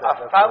上等 A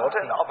的果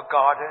fountain 品。 of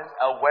gardens,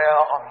 a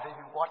well of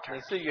living 你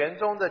water. 是园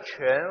中的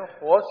泉，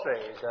活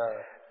水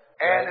的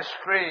And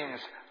streams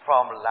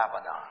from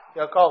Lebanon.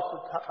 要告诉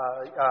他，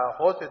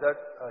活水的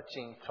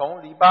井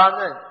从黎巴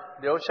嫩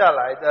流下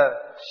来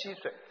的溪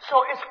水。 So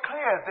it's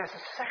clear this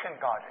is second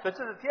garden. 所以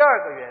这是第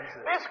二个园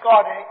子， This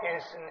garden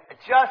is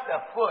just a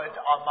foot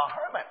on Mount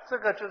Hermon. 这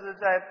个就是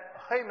在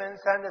黑门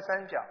山的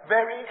山脚，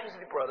 Very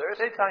interesting, brothers.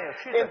 非常有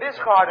趣 In 的 this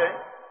garden,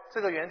 这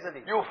个园子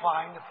里， you'll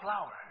find the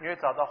flower, 你会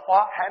找到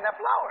花、 henna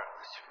flower.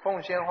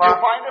 凤仙 You'll 花，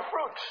 find the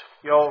fruit.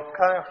 有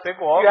看水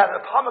果 You，have the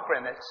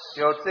pomegranates.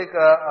 有这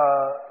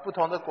个不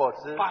同的果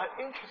子。 But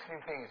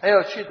interesting thing is, 很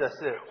有趣的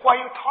是， when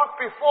you talk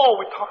before,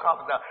 we talk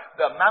about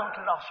the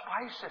mountain of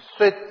spices.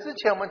 所以之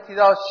前我们提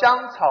到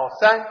香草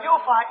山，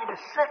 You'll find in the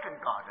second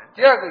garden,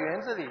 第二个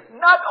园子里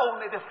not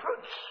only the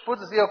fruits, 不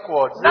只是有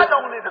果子， not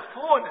only the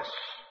fullness,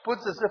 不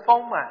只是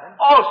丰满，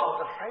 also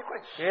the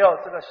fragrance, 也有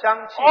这个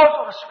香气，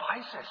 also the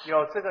spices.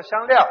 有这个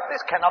香料。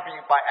 This cannot be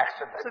by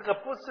accident. 这个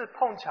不是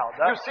碰巧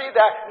的 You，see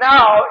that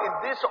now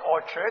in this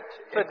orchard,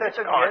 所以 in 在 this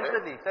这个园子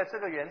garden, 里，在这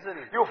个园子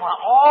里， you'll find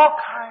all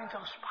kinds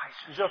of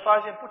你 spices. 就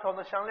发现不同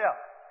的香料。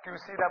 Do you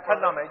see that?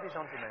 看到 brother? 没，弟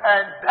兄姊妹？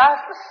 And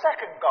that's the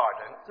second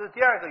garden. 这是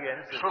第二个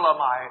园子，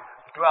 Shulamite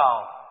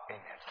dwell in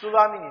it. 苏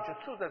拉密你就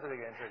住在这个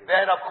园子里。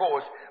 Then, of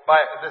course,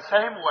 by the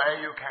same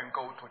way, you can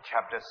go to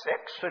chapter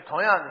 6, 所以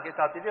同样，你可以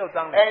到第6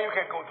章里， and you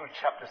can go to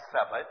chapter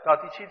 7. 到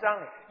第7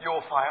章里，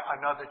 You'll find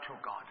another two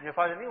gardens. 你会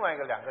发现另外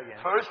两个园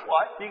子。 First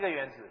one, 第一个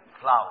园子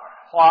flower.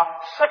 花，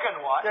 Second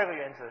第 one, 二个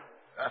园子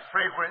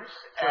fragrance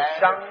有 and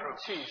香 fruit.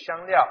 气、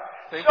香料、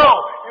水 So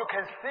果。 you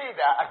can see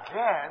that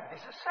again.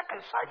 This is second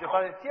你就 cycle.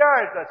 发现第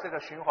二个这个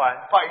循环，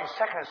 But in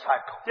second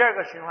cycle, 第二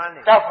个循环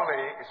里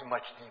definitely is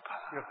much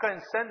deeper, 有更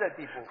深的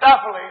地步，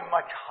 definitely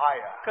much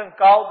higher, 更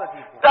高的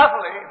地步，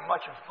 definitely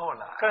much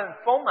fuller. 更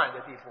丰满的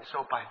地步。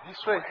 So by this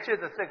所以 way, 借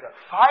着这个，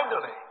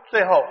 finally,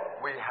 最后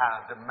we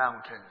have the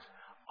mountains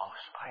of 我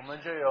spice.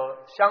 们就有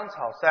香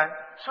草山。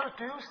 So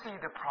do you see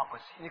the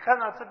progress here? 你看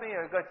到这边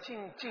有一个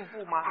进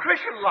步吗？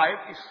 Christian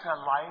life is a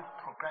life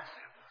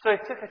progressive. 所以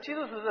这个基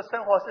督徒的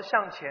生活是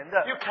向前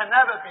的， You can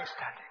never be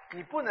static.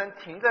 你不能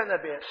停在那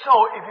边。 So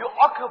if you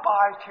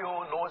occupy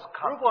till Lord's 如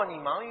come, 果你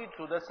忙于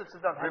主的事，直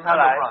到他 Remember,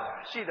 来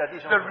brothers,，记得弟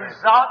兄 the 姊妹。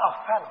 result of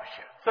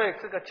fellowship 所以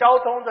这个交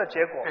通的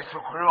结果 is to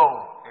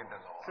grow in the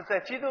Lord. 是在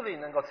基督里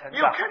能够成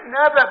You 长。 can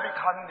never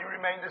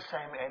remain the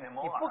same 你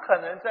anymore. 不可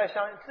能再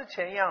像之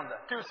前一样的，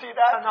 Do you see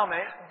看 that? 到没？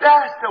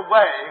 That's the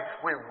way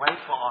we wait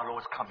for our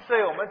Lord's coming. 所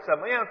以我们怎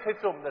么样推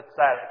出我们的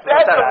再来？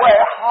 That's 再 the 来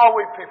way how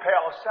we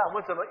prepare 我 ourselves.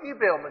 们怎么预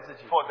备我们自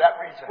己？ For that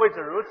reason, 为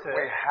此如此，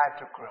 we had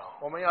to grow.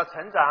 我们要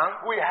成长，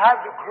 We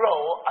have to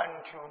grow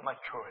unto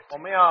maturity. 我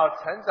们要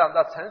成长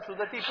到成熟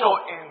的地步。 So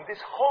in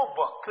this whole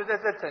book, 所以在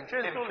这整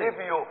卷 it 书 gives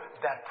里， you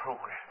that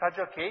program. 他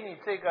就给你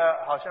这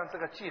个好像这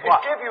个计 It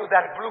划， gives you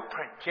that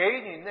blueprint.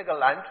 给你那个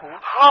蓝图，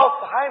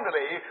 How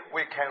finally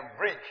we can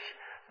reach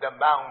the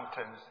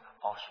mountains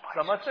of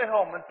怎 spice. 么最后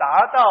我们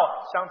达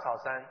到香草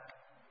山？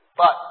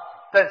 But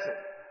但是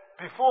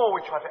before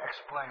we try to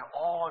explain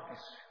all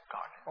these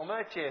gardens 我们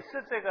要解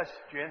释这个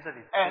园子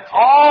里 and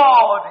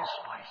all these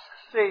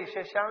spices, 这一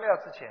些香料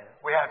之前，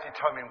 we have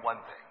determined one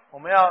thing. 我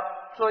们要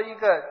做一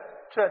个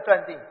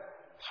断定。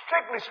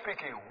 Strictly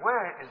speaking,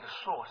 where is the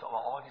source of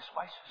all these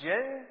spices?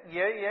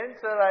 原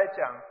则来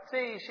讲，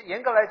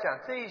严格来讲，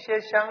这一些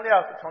香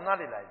料是从哪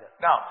里来的？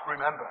 Now,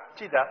 remember,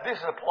 记得， this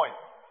is the point.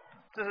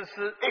 这是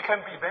诗， It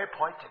can be very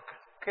poetic.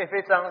 可以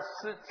非常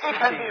诗 It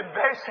can be 情，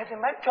 very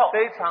sentimental.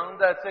 非常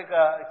的这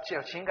个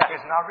有情感。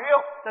 It's not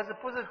real. 但是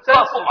不是真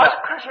But 实 for us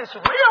的。 Christians,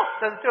 it's real.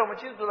 但是对我们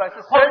基督徒来是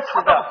When we 真实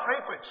talk 的。 about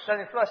fragrance, 但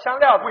你说到香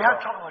料的 we 时 have 候，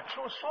 to talk about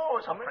true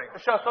source 我 of 们 fragrance.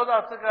 需要说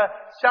到这个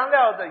香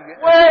料的源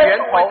Where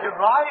do 头 we，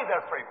 derive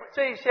that fragrance?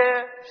 这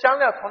些香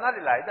料从哪里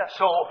来的？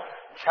 So,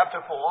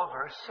 chapter 4,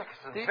 verse 6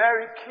 is a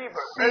very key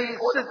verse. 第 Very 4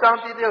 important. 章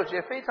第6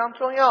节非常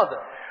重要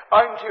的。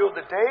 Until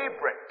the day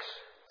breaks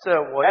这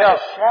我 and 要 the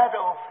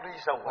shadow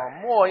flees 往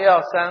away, 没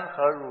药山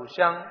和乳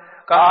香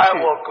冈 I 去。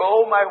 will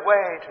go my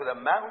way to the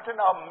mountain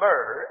of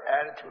myrrh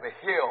and to the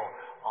hill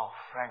of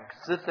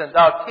frankincense. 只等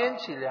到天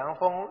起凉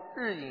风，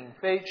日影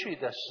飞去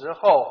的时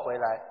候回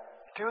来。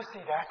 Do you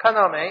see that? 看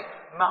到没？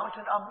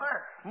 Mountain of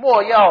myrrh,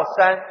 没药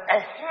山、 a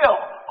hill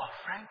of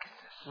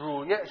frankincense.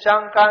 乳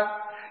香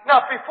冈。 Now,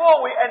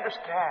 before we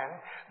understand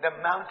the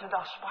mountain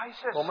of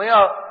spices, 我们要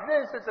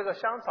认识这个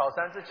香草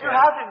山之 you 前，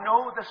 have to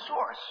know the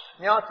source.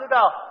 你要知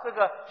道这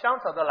个香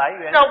草的来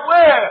源。 Now,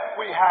 where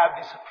we have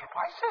these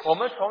spices? 我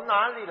们从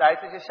哪里来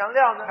这些香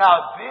料呢？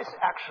 Now, this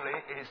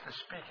actually is the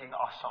speaking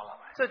of Solomon.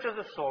 这就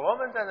是所罗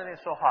门在那边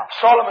说话。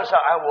 Solomon said,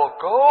 I will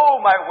go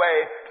my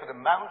way to the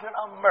mountain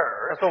of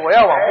myrrh 他说我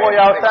要往 and 没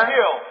药 the 山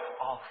hill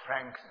of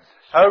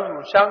frankincense. 和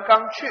乳香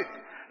冈去。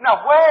 Now,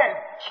 when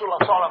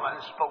Solomon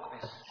spoke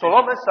this, 所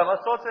罗门什么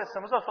时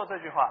候说这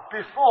句话？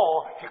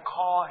 before he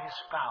called his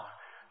spouse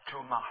to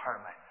Mount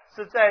Hermon.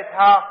 是在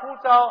他呼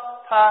召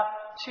他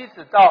妻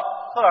子到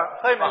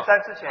黑门山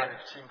之前，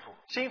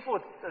心腹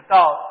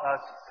到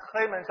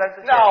黑门山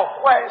之前。 Now,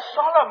 when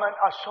Solomon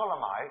or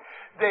Solomai,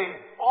 they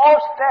all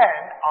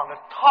stand on the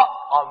top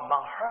of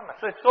Mount Hermon.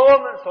 所以所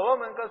罗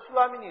门跟苏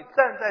拉米尼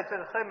站在这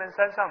个黑门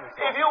山上的时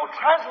If 候， you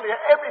translate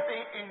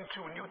everything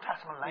into New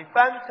Testament 你 language,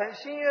 翻成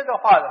新约的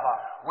话的话，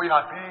 we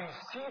are being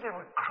seated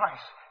with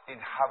Christ in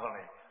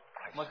heavenly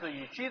我们 places. 是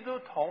与基督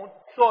同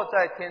坐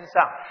在天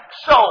上。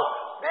 So,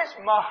 this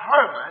Mount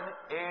Hermon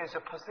is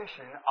a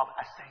position of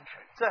ascension.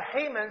 这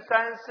黑门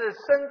山是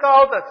升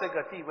高的这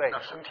个地位，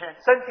升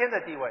天的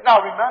地位。 Now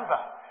remember,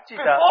 记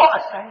得 before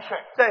ascension,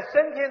 在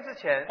升天之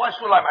前， what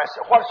Solomon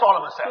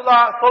said,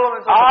 所罗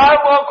门说 I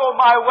will go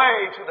my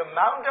way to the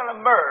mountain of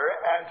myrrh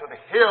and to the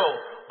hill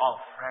of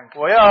frankincense.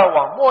 我要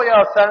往没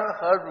药山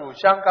和乳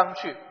香冈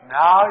去。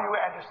 Now you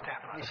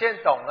understand. 你现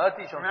在懂了，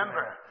弟兄姊妹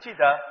Remember 记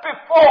得，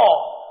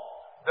 Before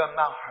the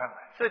Mount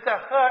Hermon. 所以在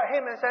黑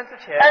门山之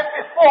前， And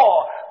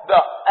before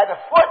at the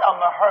foot of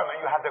Mount Hermon,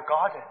 you have the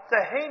garden.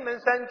 在黑门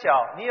山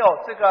脚，你有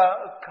这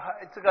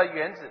个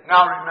园子。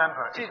 Now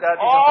remember, 记 it's 得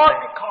弟兄 all 姊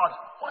妹， because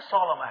what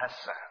Solomon has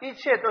said. 一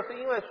切都是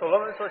因为所罗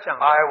门所讲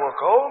的。 I will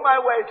go my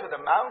way to the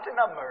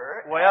mountain of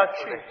myrrh 我要 and to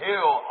去 the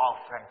hill of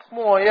frankincense.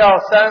 没药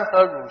山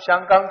和乳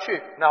香冈去。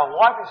 Now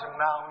what is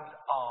Mount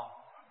of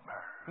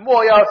myrrh?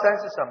 没药山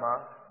是什么？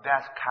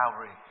 That's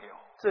Calvary Hill.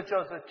 这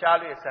就是加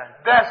略山，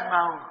 That's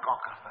Mount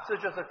Golgotha. 这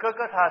就是哥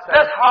哥他山。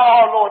 That's how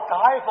our Lord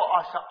died for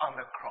us on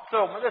the cross. 所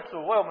以我们的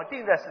主为我们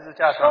钉在十字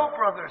架 So 上。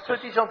 brothers, 所以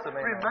弟兄姊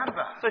妹们，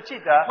 remember 所以记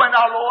得， when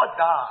our Lord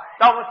died,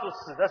 当我们主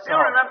死的时 you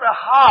候， remember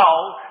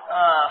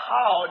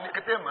how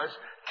Nicodemus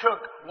took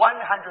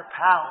 100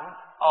 pounds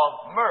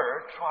of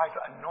myrrh, tried to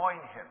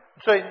anoint him.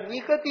 所以尼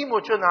哥底母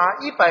就拿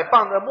100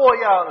磅的没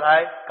药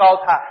来膏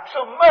他。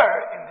 So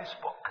myrrh in this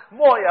book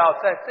没药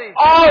在这一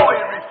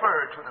always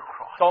referred to the cross.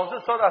 总是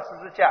说到十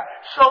字架。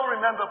 So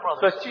remember,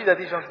 所以 brothers, 记得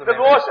弟兄姊 the 妹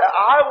Lord 们， said,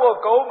 I will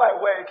go my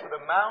way to the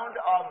Mount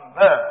of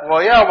myrrh.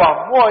 我要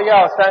往没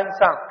药山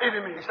上， It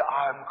means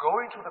I'm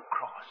going to the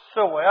cross.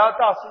 所以我要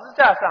到十字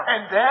架上。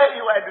 And there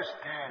you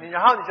understand.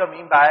 然后你就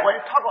明白， When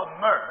you talk about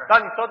myrrh,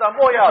 当你说到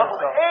没 you 药 talk 的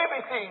时 about 候，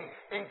 everything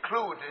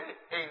included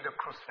in the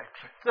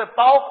crucifixion. 这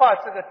包括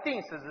这个钉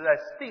十字架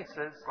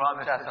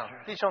上。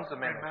弟兄姊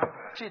妹们，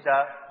记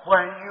得，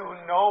 When you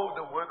know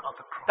the work of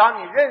the cross, 当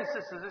你认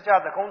识十字架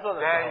的工作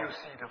的 then 时 you 候，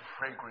 see the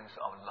fragrance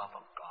of love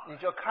of God. 你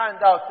就看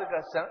到这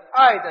个神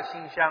爱的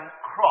馨香。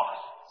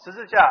 Cross 十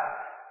字架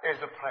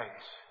is a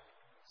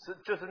place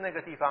就是那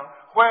个地方，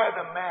 where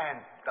the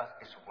man does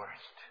his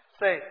worst.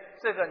 所以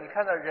这个你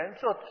看到人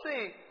做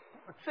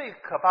最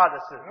可怕的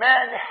事，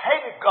 Man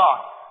hated God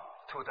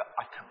to the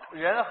uttermost.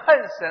 人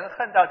恨神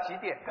恨到极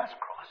点， That's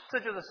cross. 这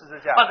就是十字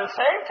架。 But at the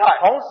same time,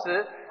 同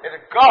时，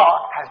 that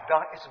God has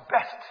done its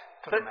best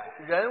to the 神 man.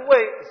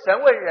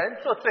 神为人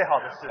做最好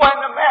的事。 When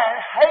the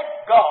man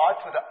hates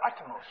God to the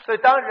uttermost, 所以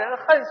当人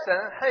恨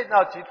神恨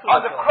到极处的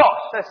On 时 the 候，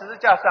 cross, 在十字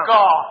架上，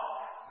 God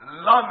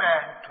loved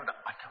man to the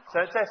uttermost.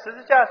 神在十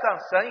字架上，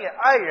神也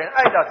爱人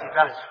爱到极处，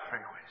 That's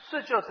fragrance.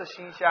 这就是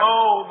馨香。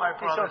 Oh, my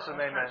弟兄 brothers 姊 and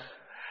妹们， sisters.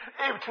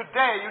 If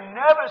today you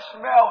never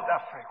smell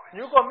that fragrance,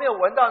 如果没有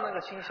闻到那个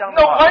馨香的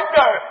no 话，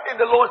 wonder in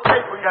the Lord's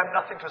table you have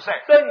nothing to say.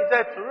 所以你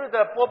在主日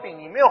的波饼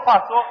你没有话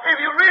说。 If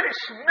you really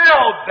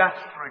smell that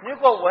fragrance, 如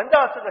果闻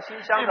到这个馨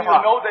if 香 you 的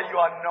话， know that you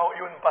are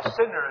you're but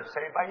sinners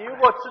saved by 你 grace, 如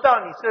果知道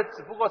你是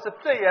只不过是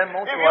罪人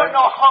蒙 if 主 you 恩，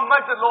 know how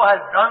much the Lord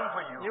has done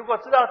for 你 you, 如果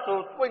知道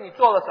主为你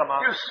做了什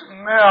么， you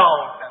smell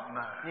that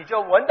myrrh. 你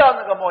就闻到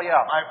那个没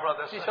药。 My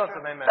brothers 弟 and 兄 sisters, 姊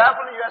妹们，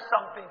 definitely you have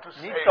something to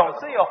你 say. 总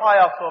是有话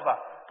要说吧？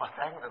 But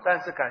thank the 但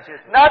Lord. 是感谢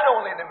主， Not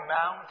only the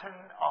mountain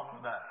of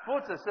myrrh. 不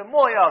只是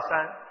莫药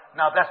山，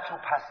 Now that's too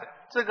passive,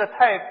 这个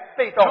太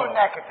被动 too 了，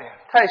 negative.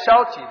 太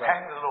消极了。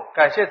 Thank the Lord.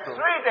 感谢主， 3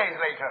 days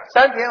later,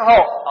 3天后，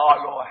 our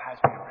Lord has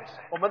been risen.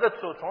 我们的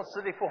主从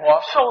死里复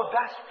活， So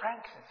that's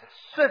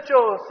frankincense. 这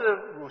就是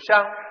乳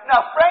香。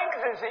 Now,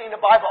 frankincense in the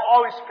Bible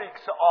always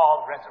speaks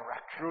of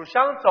resurrection. 乳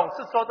香总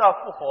是说到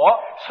复活，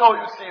 So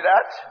you see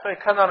that? 所以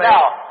看到没？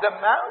 Now, the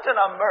mountain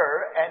of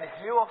myrrh and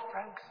hill of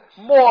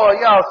frankincense, 莫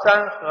药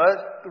山和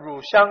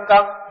乳香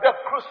冈， the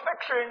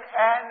crucifixion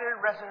and the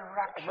我们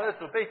resurrection. 的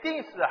主被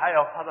钉死，还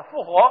有他的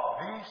复活，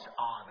 These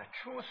are the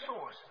true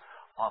source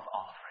of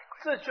our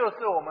fragrance. 这就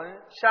是我们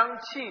香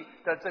气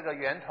的这个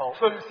源头。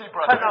 So you see,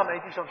 看到 brothers, 没，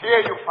弟兄姊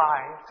here 妹？ you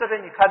find 这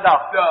边你看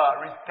到， the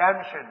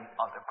redemption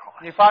of the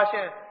cross. 你发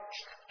现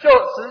十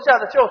字架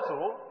的救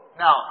赎，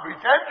 Now,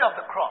 redemption of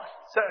the cross,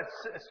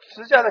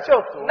 十字架的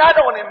救赎， not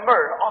only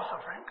myrrh, also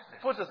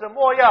frankincense. 不只是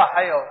没药，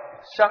还有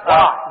香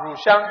Why? 乳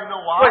香 You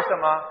know why? 为什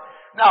么？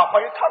 Now,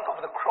 when you talk of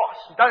the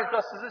cross, 当你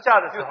说十字架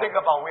的时 you 候， think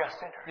about we are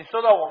sinners, 你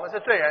说到我们是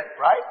罪人，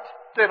 right?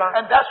 对吗？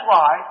 And that's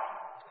why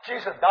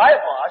Jesus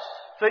died for us.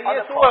 所以 on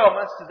耶 the 稣为我 cross.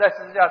 们死在十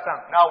字架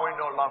上， Now we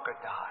no longer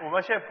die. 我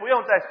们现在不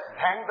用再死。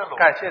 Thank the Lord.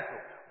 感谢主，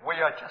 We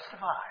are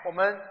justified. 我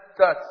们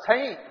的诚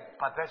意，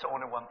 But that's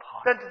only one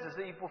part. 但这只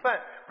是一部分。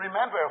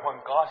 Remember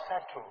when God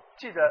said to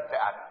记得 the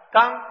Adam,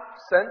 当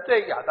神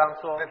对亚当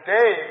说 the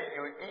day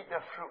you eat the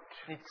fruit,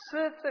 你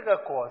吃这个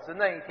果子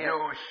那一天 you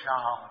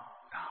shall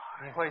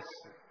die. 你会死。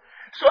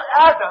 So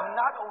Adam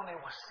not only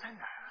was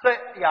sinner, 所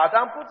以亚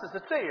当不只是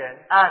罪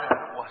人，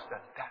 Adam was the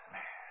dead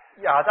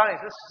man. 亚当也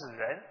是死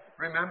人。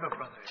 Remember,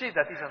 brothers. 记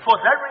得弟兄们， For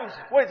that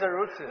reason, 为着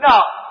如此，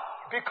 now,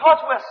 because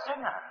we're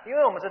sinner, 因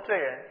为我们是罪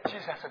人，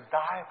 Jesus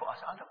died for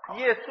us on the cross.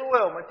 耶稣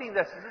为我们钉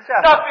在十字架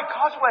Now, 上。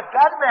 because we're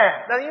dead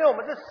men, 那因为我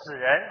们是死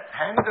人，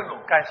 thank the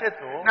Lord. 感谢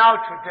主。 Now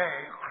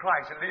today,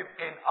 Christ live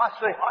in us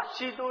所以 for us.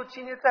 基督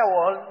今天在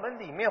我们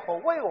里面活，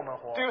为我们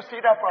活 Do。you see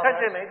that, 看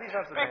见 brother? 没，弟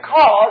兄姊妹？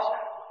 Because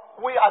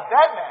we are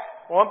dead men,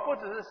 我们不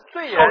只是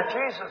罪 so 人，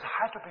 Jesus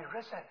had to be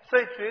risen. 所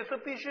以主耶稣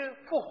必须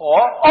复活。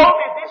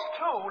 Only these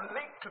two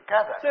linked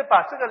together, 所以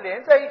把这个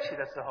连在一起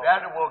的时候，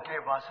 that will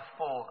give us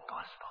full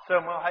gospel. 所以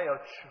我们还有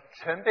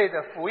全备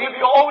的福音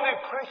If。you only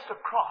preach the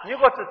cross, 如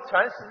果只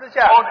传十字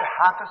架， only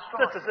half the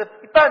这 story. 只是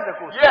一半的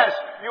故事。 Yes,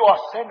 you are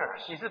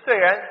sinners. 你是罪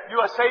人， You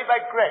are saved by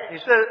你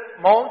grace. 是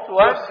蒙主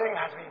Your 恩， sin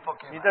has been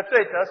你 forgiven. 的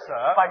罪得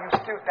赦， But you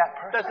still that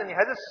但 person. 是你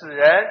还是死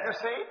人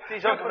You。see, 弟 you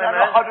兄 do 姊 not 妹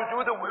know 们， how to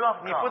do the will of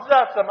你不 God. 知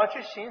道怎么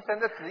去行神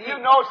的旨意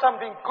You，know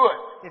something good.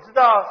 你知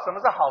道什么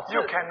是好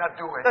You 事， cannot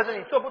do it. 但是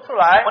你做不出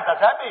来 What，does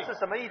that mean? 是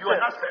什么意思 You？are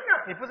not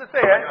sinner. 你不是罪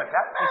人 You are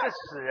dead，你是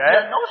死 You have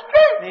人， no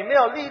strength. 你没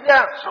有力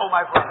量。 So,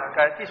 my brother,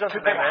 感弟兄姊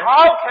妹 today, 们，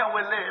 how can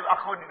we live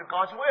according to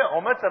God's will?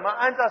 我们怎么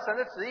按照神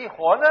的旨意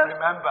活呢？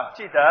 Remember,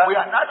 记得 we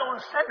are not only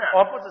sinners,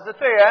 我们不只是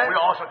罪人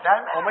we，are also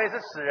dead 我 men. 们也是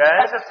死人。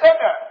 As a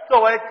sinner,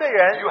 作为罪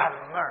人 you，have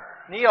myrrh.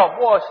 你有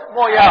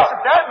没药 As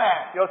a dead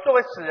man, 有作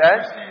为死 you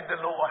人， see the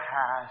Lord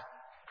has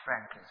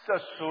frankincense. 这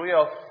属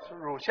有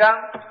乳香。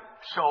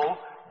 So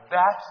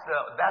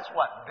that's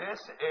what this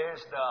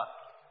is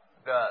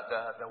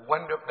the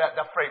wonder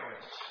the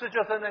fragrance. 这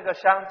就是那个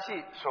香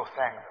气。 So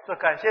thank you. 这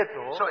感谢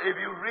主。 So if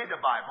you read the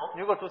Bible,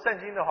 如果读圣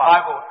经的话，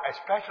 Bible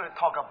especially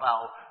talk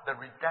about the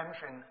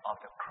redemption of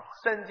the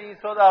cross. 圣经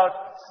说到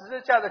十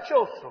字架的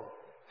救赎，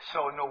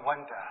 So no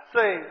wonder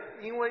所以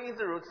因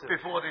此如此，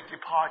 before the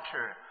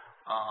departure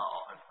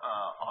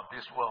of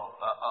this world,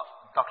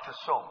 Dr.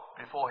 Song,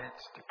 before his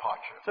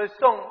departure, 所以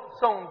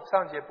宋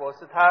尚杰博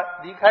士他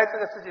离开这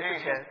个世界 in 之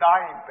his 前，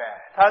 dying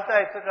bed, 他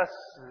在这个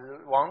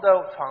死亡的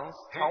床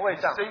he 位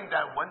上， sing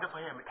that wonderful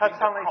hymn in 他 the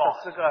唱了一首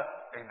cross. 诗歌，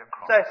 In the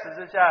cross. 在十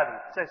字架里，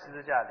在十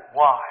字架里。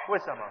 Why? 为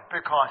什么？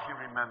 Because he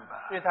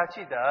remembered. 因为他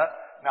记得，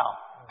 Now,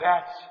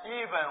 that's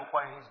even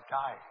when he's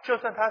dying, 就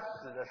算他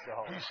死的时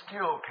候， he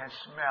still can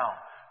smell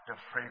the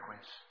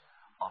fragrance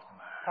of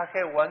myrrh. 他可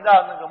以闻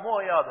到那个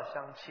没药的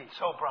香气。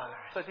 So,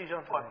 brothers, 所以弟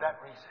兄姊 for 妹 that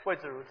reason, 为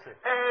此如此，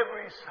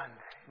 every Sunday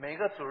每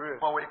个主日，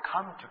 when we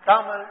come together 当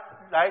我们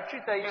来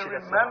聚在一 in 起的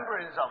时候，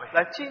 remembrance of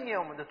来 him, 纪念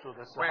我们的主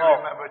的时 we 候，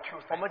 remember two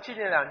我 things. 们纪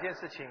念两件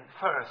事情：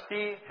 First, 第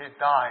一， he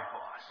died for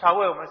us. 他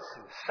为我们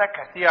死；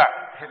 Second, 第二，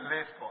 he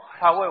lived for us.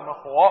 他为我们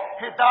活。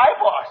 He died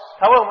for us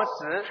他为我们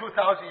死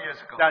2,000 years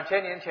ago.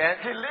 2000年前，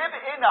 He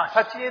lived in us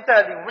他今天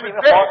在我们里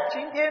面 Today 活，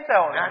今天在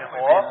我们里面 that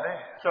we 活 may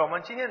live, 所以我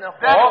们今天能活，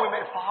 that we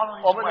may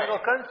follow 我 his 们能够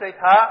way, 跟随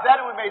他，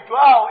 that we may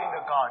dwell in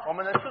the garden. 我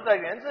们能住在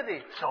园子里。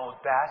 So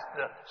that's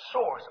the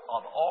source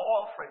of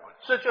all fragrance.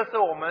 这就是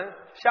我们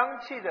香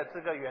气的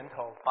这个源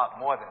头。 But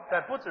more than that,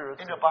 但不止如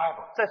此 in，the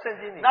Bible, 在圣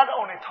经里， not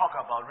only talk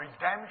about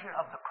redemption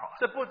of the cross,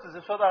 这不只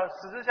是说到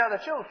十字架的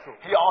救赎，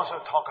 he also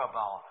talk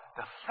about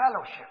the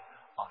fellowship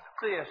of the cross.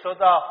 这也说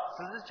到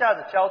十字架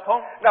的交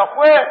通。 Now,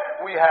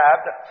 where we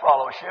have the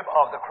fellowship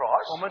of the 我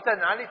cross, 们在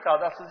哪里找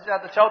到十字架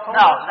的交通呢？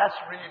 now let's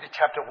read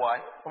chapter 1,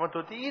 我们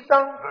读第1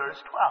章 verse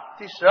 12.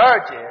 第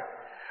12节。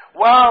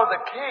 While the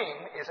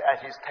king is at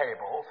his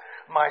table,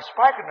 my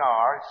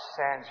spikenard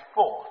sends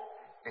forth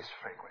is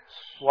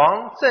fragrance.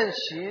 王正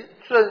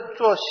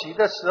坐席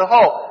的时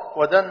候，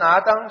我的拿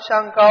当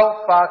香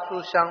膏发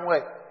出香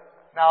味。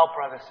 Now,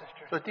 brothers and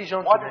sisters, 所以弟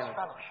兄姊 what 妹 is 们，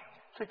 fellowship?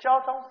 所以交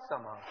通是什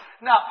么？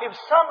 Now, if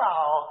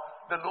somehow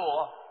the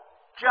Lord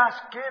just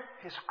gave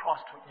his cross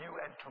to you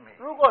and to me,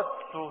 如果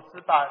主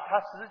只把他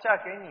十字架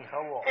给你和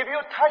我， if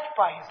you're touched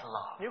by his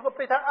love, 你如果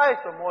被他爱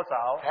所摸着，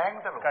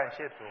 thank the Lord. 感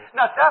谢主，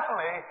 Now,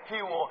 definitely,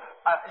 he will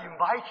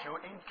invite you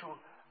into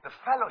the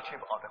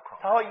fellowship of the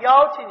cross. 他会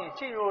邀请你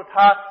进入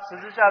他十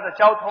字架的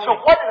交通 So, 里。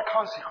 what is the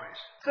consequence?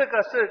 这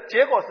个是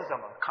结果是什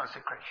么？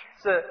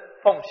 Consecration. 是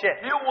奉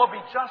献。 You will be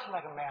just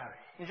like Mary.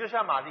 你就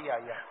像玛利亚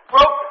一样，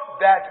 Broke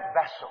that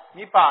vessel.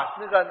 你把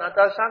那个拿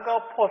到香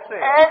膏破碎，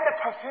 And the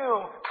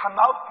perfume come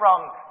out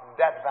from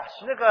that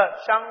vessel. 那个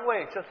香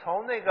味就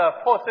从那个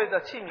破碎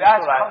的器皿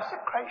That's 出来，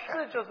 consecration.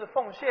 这就是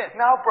奉献。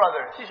 Now,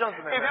 brothers, 弟兄姊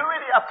if 妹 you 们，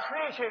 really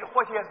appreciate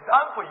what he has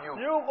done for you,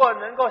 如果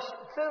能够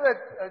真的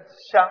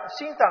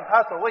欣赏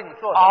他所为你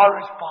做的， our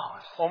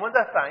response, 我们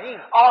的反应，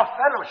 our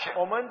fellowship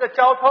我们的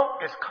交通，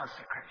 is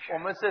consecration. 我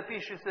们是必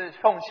须是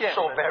奉献。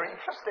 So very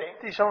interesting.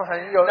 弟兄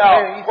很有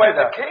Now, 意思 when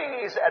the 的， king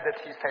is at the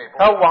tea table,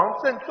 他王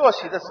正坐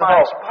席的时 my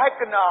候，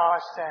 spikenard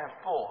sent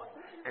forth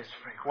is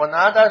fragrance. 我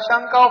拿的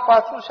香膏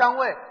发出香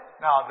味。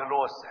 Now the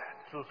Lord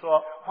said, 主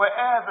说，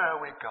 wherever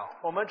we go,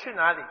 我们去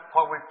哪里？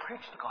 when we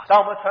preach the gospel, 当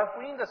我们传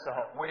福音的时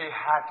候， we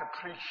have to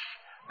preach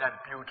that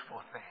beautiful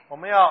thing. 我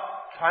们要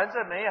传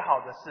这美好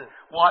的事。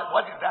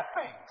 What is that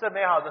thing? 这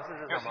美好的事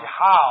是 You 什 see 么？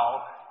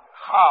 how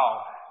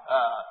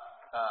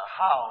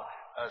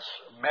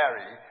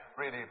Mary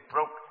really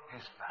broke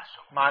his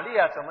vessel. 玛利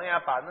亚怎么样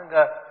把那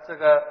个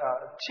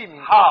器皿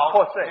How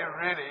破 he 碎？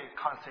 really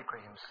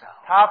consecrated himself.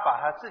 他把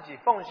他自己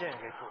奉献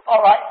给主。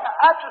 All right. Now,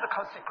 after the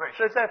consecration,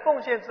 所以在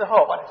奉献之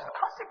后， what is the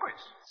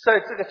consequence? 所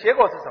以这个结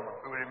果是什么？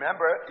 You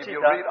remember, if 记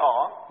you 得 read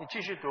on, 你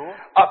继续读。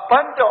 a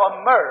bundle of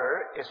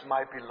myrrh is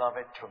my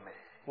beloved to me.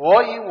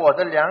 我以我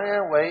的良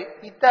人为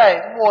一袋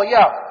没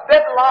药，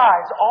 That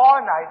lies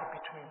all night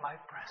between my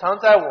breasts. 藏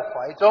在我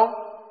怀中。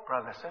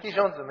 Brothers and 弟 sisters,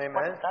 兄姊妹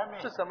what 们 does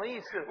that，mean? 是什么意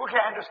思？ We can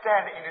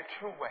understand it in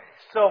two ways.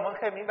 所以我们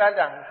可以明白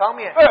两个方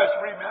面。 First,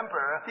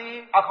 remember, 第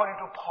一， according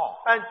to Paul,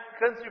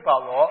 根据保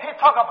罗， he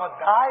talked about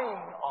dying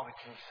of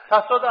Jesus.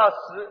 他说到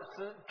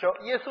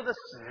耶稣的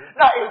死。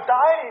 Now, if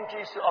dying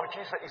of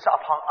Jesus is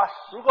upon us,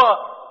 如果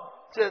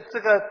这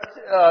个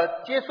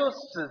耶稣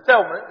死在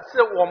我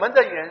们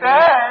的缘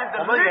then 我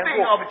the 们缘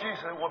living 故， of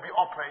Jesus will be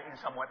operating in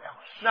someone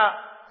else. 那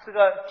这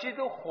个基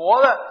督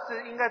活了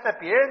是应该在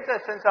别人在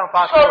身上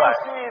发出 So you 来。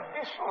 see,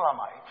 this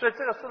Shulamite, 所以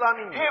这个苏拉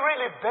密 he 女，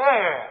 really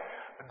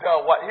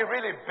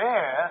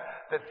bear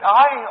the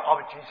dying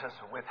of Jesus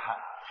with her.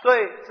 所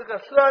以这个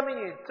苏拉密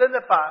女真的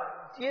把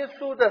耶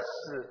稣的死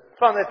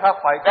放在她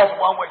怀 That's 中，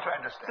 one way to 这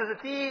understand. 是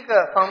第一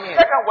个方面。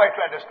 Second way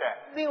to understand.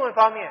 另外一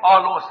方面，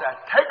 Our Lord said,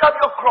 take up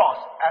your cross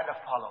and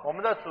follow me. 我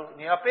们的主，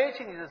你要背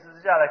起你的十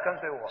字架来跟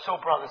随我。 So,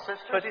 brothers and 所以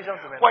sisters, 弟兄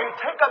姊妹， when you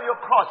take up your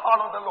cross,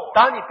 follow the Lord.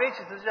 当你背起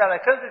十字架来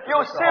跟随主 You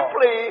的时候，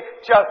 simply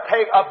just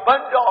take a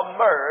bundle of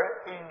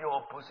myrrh in your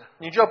bosom.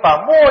 你就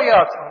把没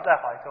药藏在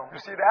怀中。 You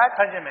see that?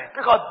 看见没？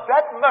 Because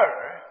that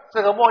myrrh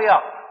这个没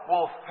药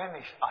will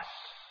finish us.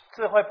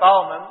 是会把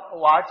我们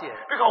瓦解，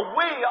 Because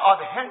we are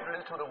the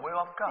hindrance to the will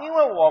of God. 因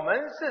为我们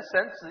是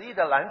神旨意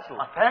的拦阻。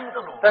 Thank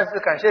the Lord. 但是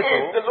感谢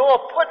If the 主，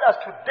 Lord put us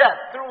to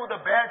death through the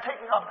bare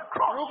taking of the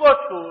如 cross, 果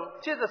主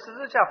借着十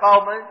字架把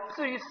我们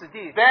置于死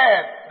地，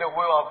 then the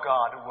will of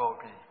God will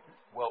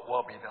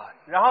be done.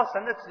 然后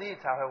神的旨意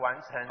才会完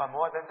成。 But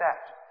more than that,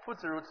 不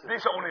止如此，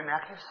 this is only an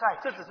active side.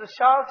 这只是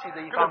消极的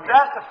一方 Because 面，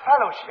 that's the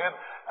fellowship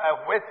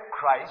with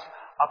Christ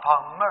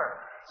upon myrrh.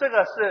 这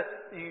个是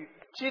与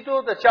基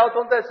督的交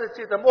通，但是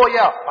借着没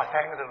药。 But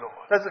thank the Lord.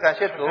 但是感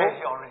谢主， Today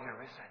he already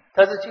risen.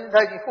 但是今天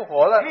他已经复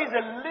活了， He's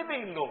a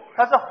living Lord.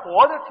 他是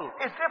活的主，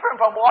 It's different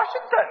from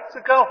Washington.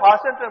 是跟华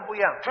盛顿不一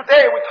样。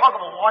 Today we talk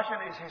about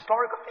Washington as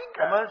historical 我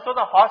figure. 们说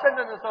到华盛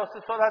顿的时候，是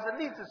说他是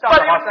历史上 But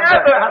的 you 华盛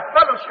never 顿， have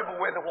fellowship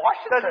with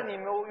但是 Washington 你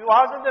们与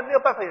华盛顿没有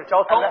办法有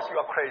交通， unless you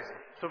are crazy.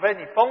 除非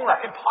你疯了，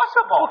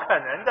 Impossible. 不可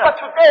能的。 But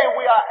today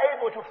we are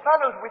able to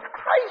fellowship with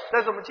Christ.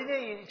 但是我们今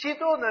天与基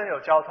督能有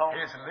交通，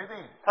 He is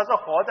living. 他是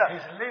活的，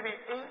 He's living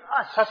in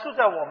us. 他住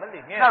在我们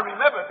里面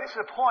Now。remember, this is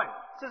the point.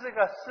 这是一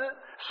个诗，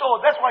 So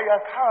that's why you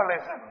have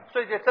parallelism.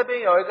 所以这边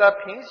有一个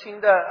平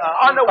行的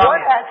On the 一方 one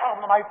面， hand, talk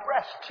about my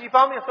breast. 一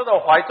方面说到我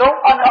怀中，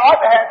 On the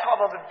other hand, talk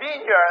about the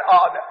vineyard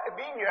of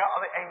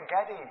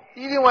En-Gedi.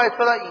 另外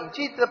说到隐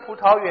基之葡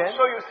萄园。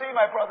 So you see,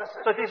 my brothers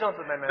and 所以 sisters, 弟兄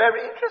姊妹们，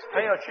 very interesting.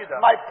 很有趣的。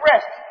 My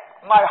breast,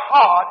 my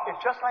heart is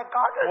just like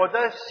garden. 我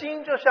的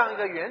心就像一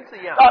个园子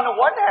一样。 On the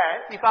one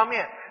hand, 一方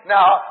面，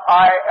 now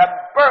a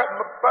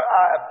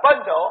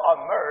bundle of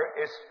myrrh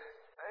is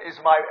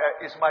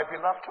my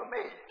beloved to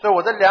me. 所以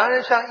我的良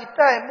人像一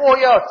袋没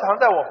药藏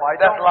在我怀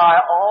That 中，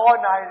 lie all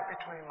night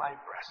between my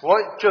breasts.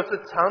 我就是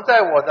藏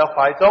在我的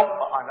怀中。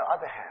 But on the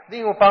other hand,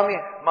 另一方面，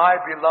 my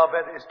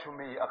beloved is to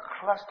me a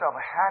cluster of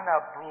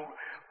Hannah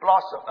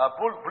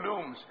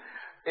blooms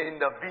in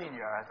the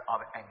vineyard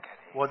of Engedi.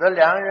 我的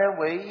良人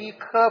为一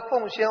棵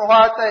凤仙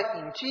花，在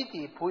隐基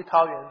底葡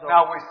萄园中。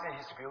 Now we see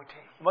his beauty.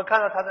 我们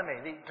看到他的美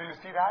丽， Do you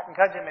see that? 你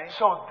看见没？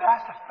 So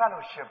that's the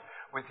fellowship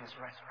with his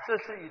这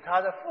resurrection. 是与他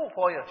的复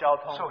活有交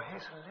通， So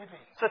he's living.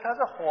 所以他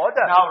是活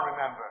的。 Now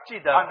remember, 记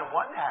得 on the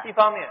one 一 hand,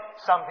 方面，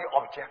 something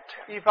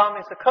objective, 一方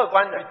面是客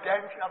观的，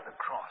 redemption of the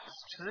cross.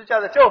 十字架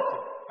的救赎。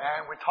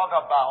 And we talk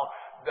about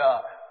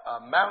the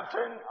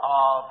mountain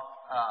of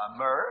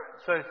myrrh.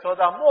 所以说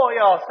到莫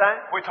药山，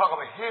 We talk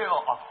about hill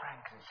of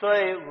frankincense. 所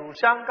以乳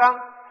香冈，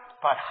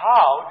 But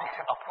how this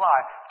can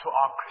apply to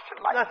our Christian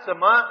那 life? 怎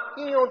么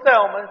应用在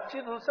我们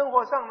基督生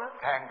活上呢？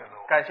 Thank the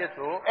Lord. 感谢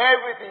主，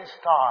 Everything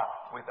starts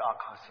with our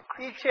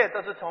consecration. 一切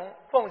都是从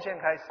奉献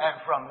开始， And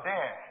from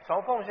there,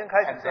 从奉献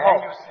开始 and 之后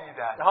then you see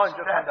that 然后你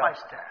就看 step 到 by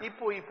step, 一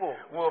步一步，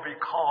 we'll be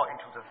called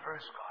into the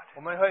first garden,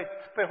 我们会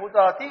被呼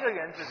到第一个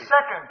园子里，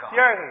 second 第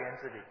garden, 二个园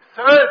子里，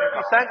 third 第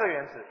garden, 三个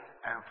园子，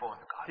 and fourth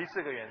garden. 第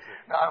四个园子。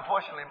 Now,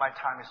 unfortunately, my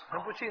time is 很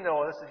gone. 不幸的，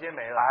我的时间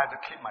没了， I have to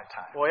keep my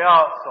time. 我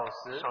要守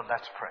时， So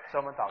let's pray.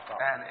 所以我们祷告。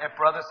 And if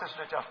brothers and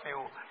sisters just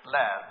feel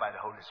led by the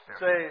Holy Spirit,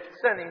 所以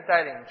圣灵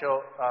带领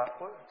就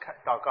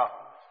祷告。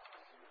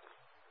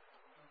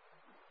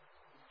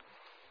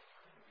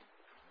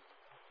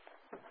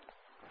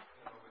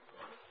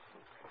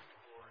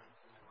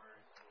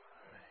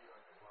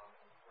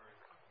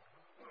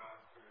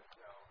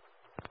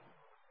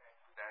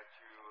 that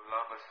you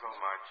love us so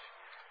much.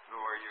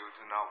 Lord, you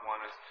do not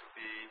want us to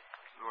be,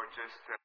 Lord, just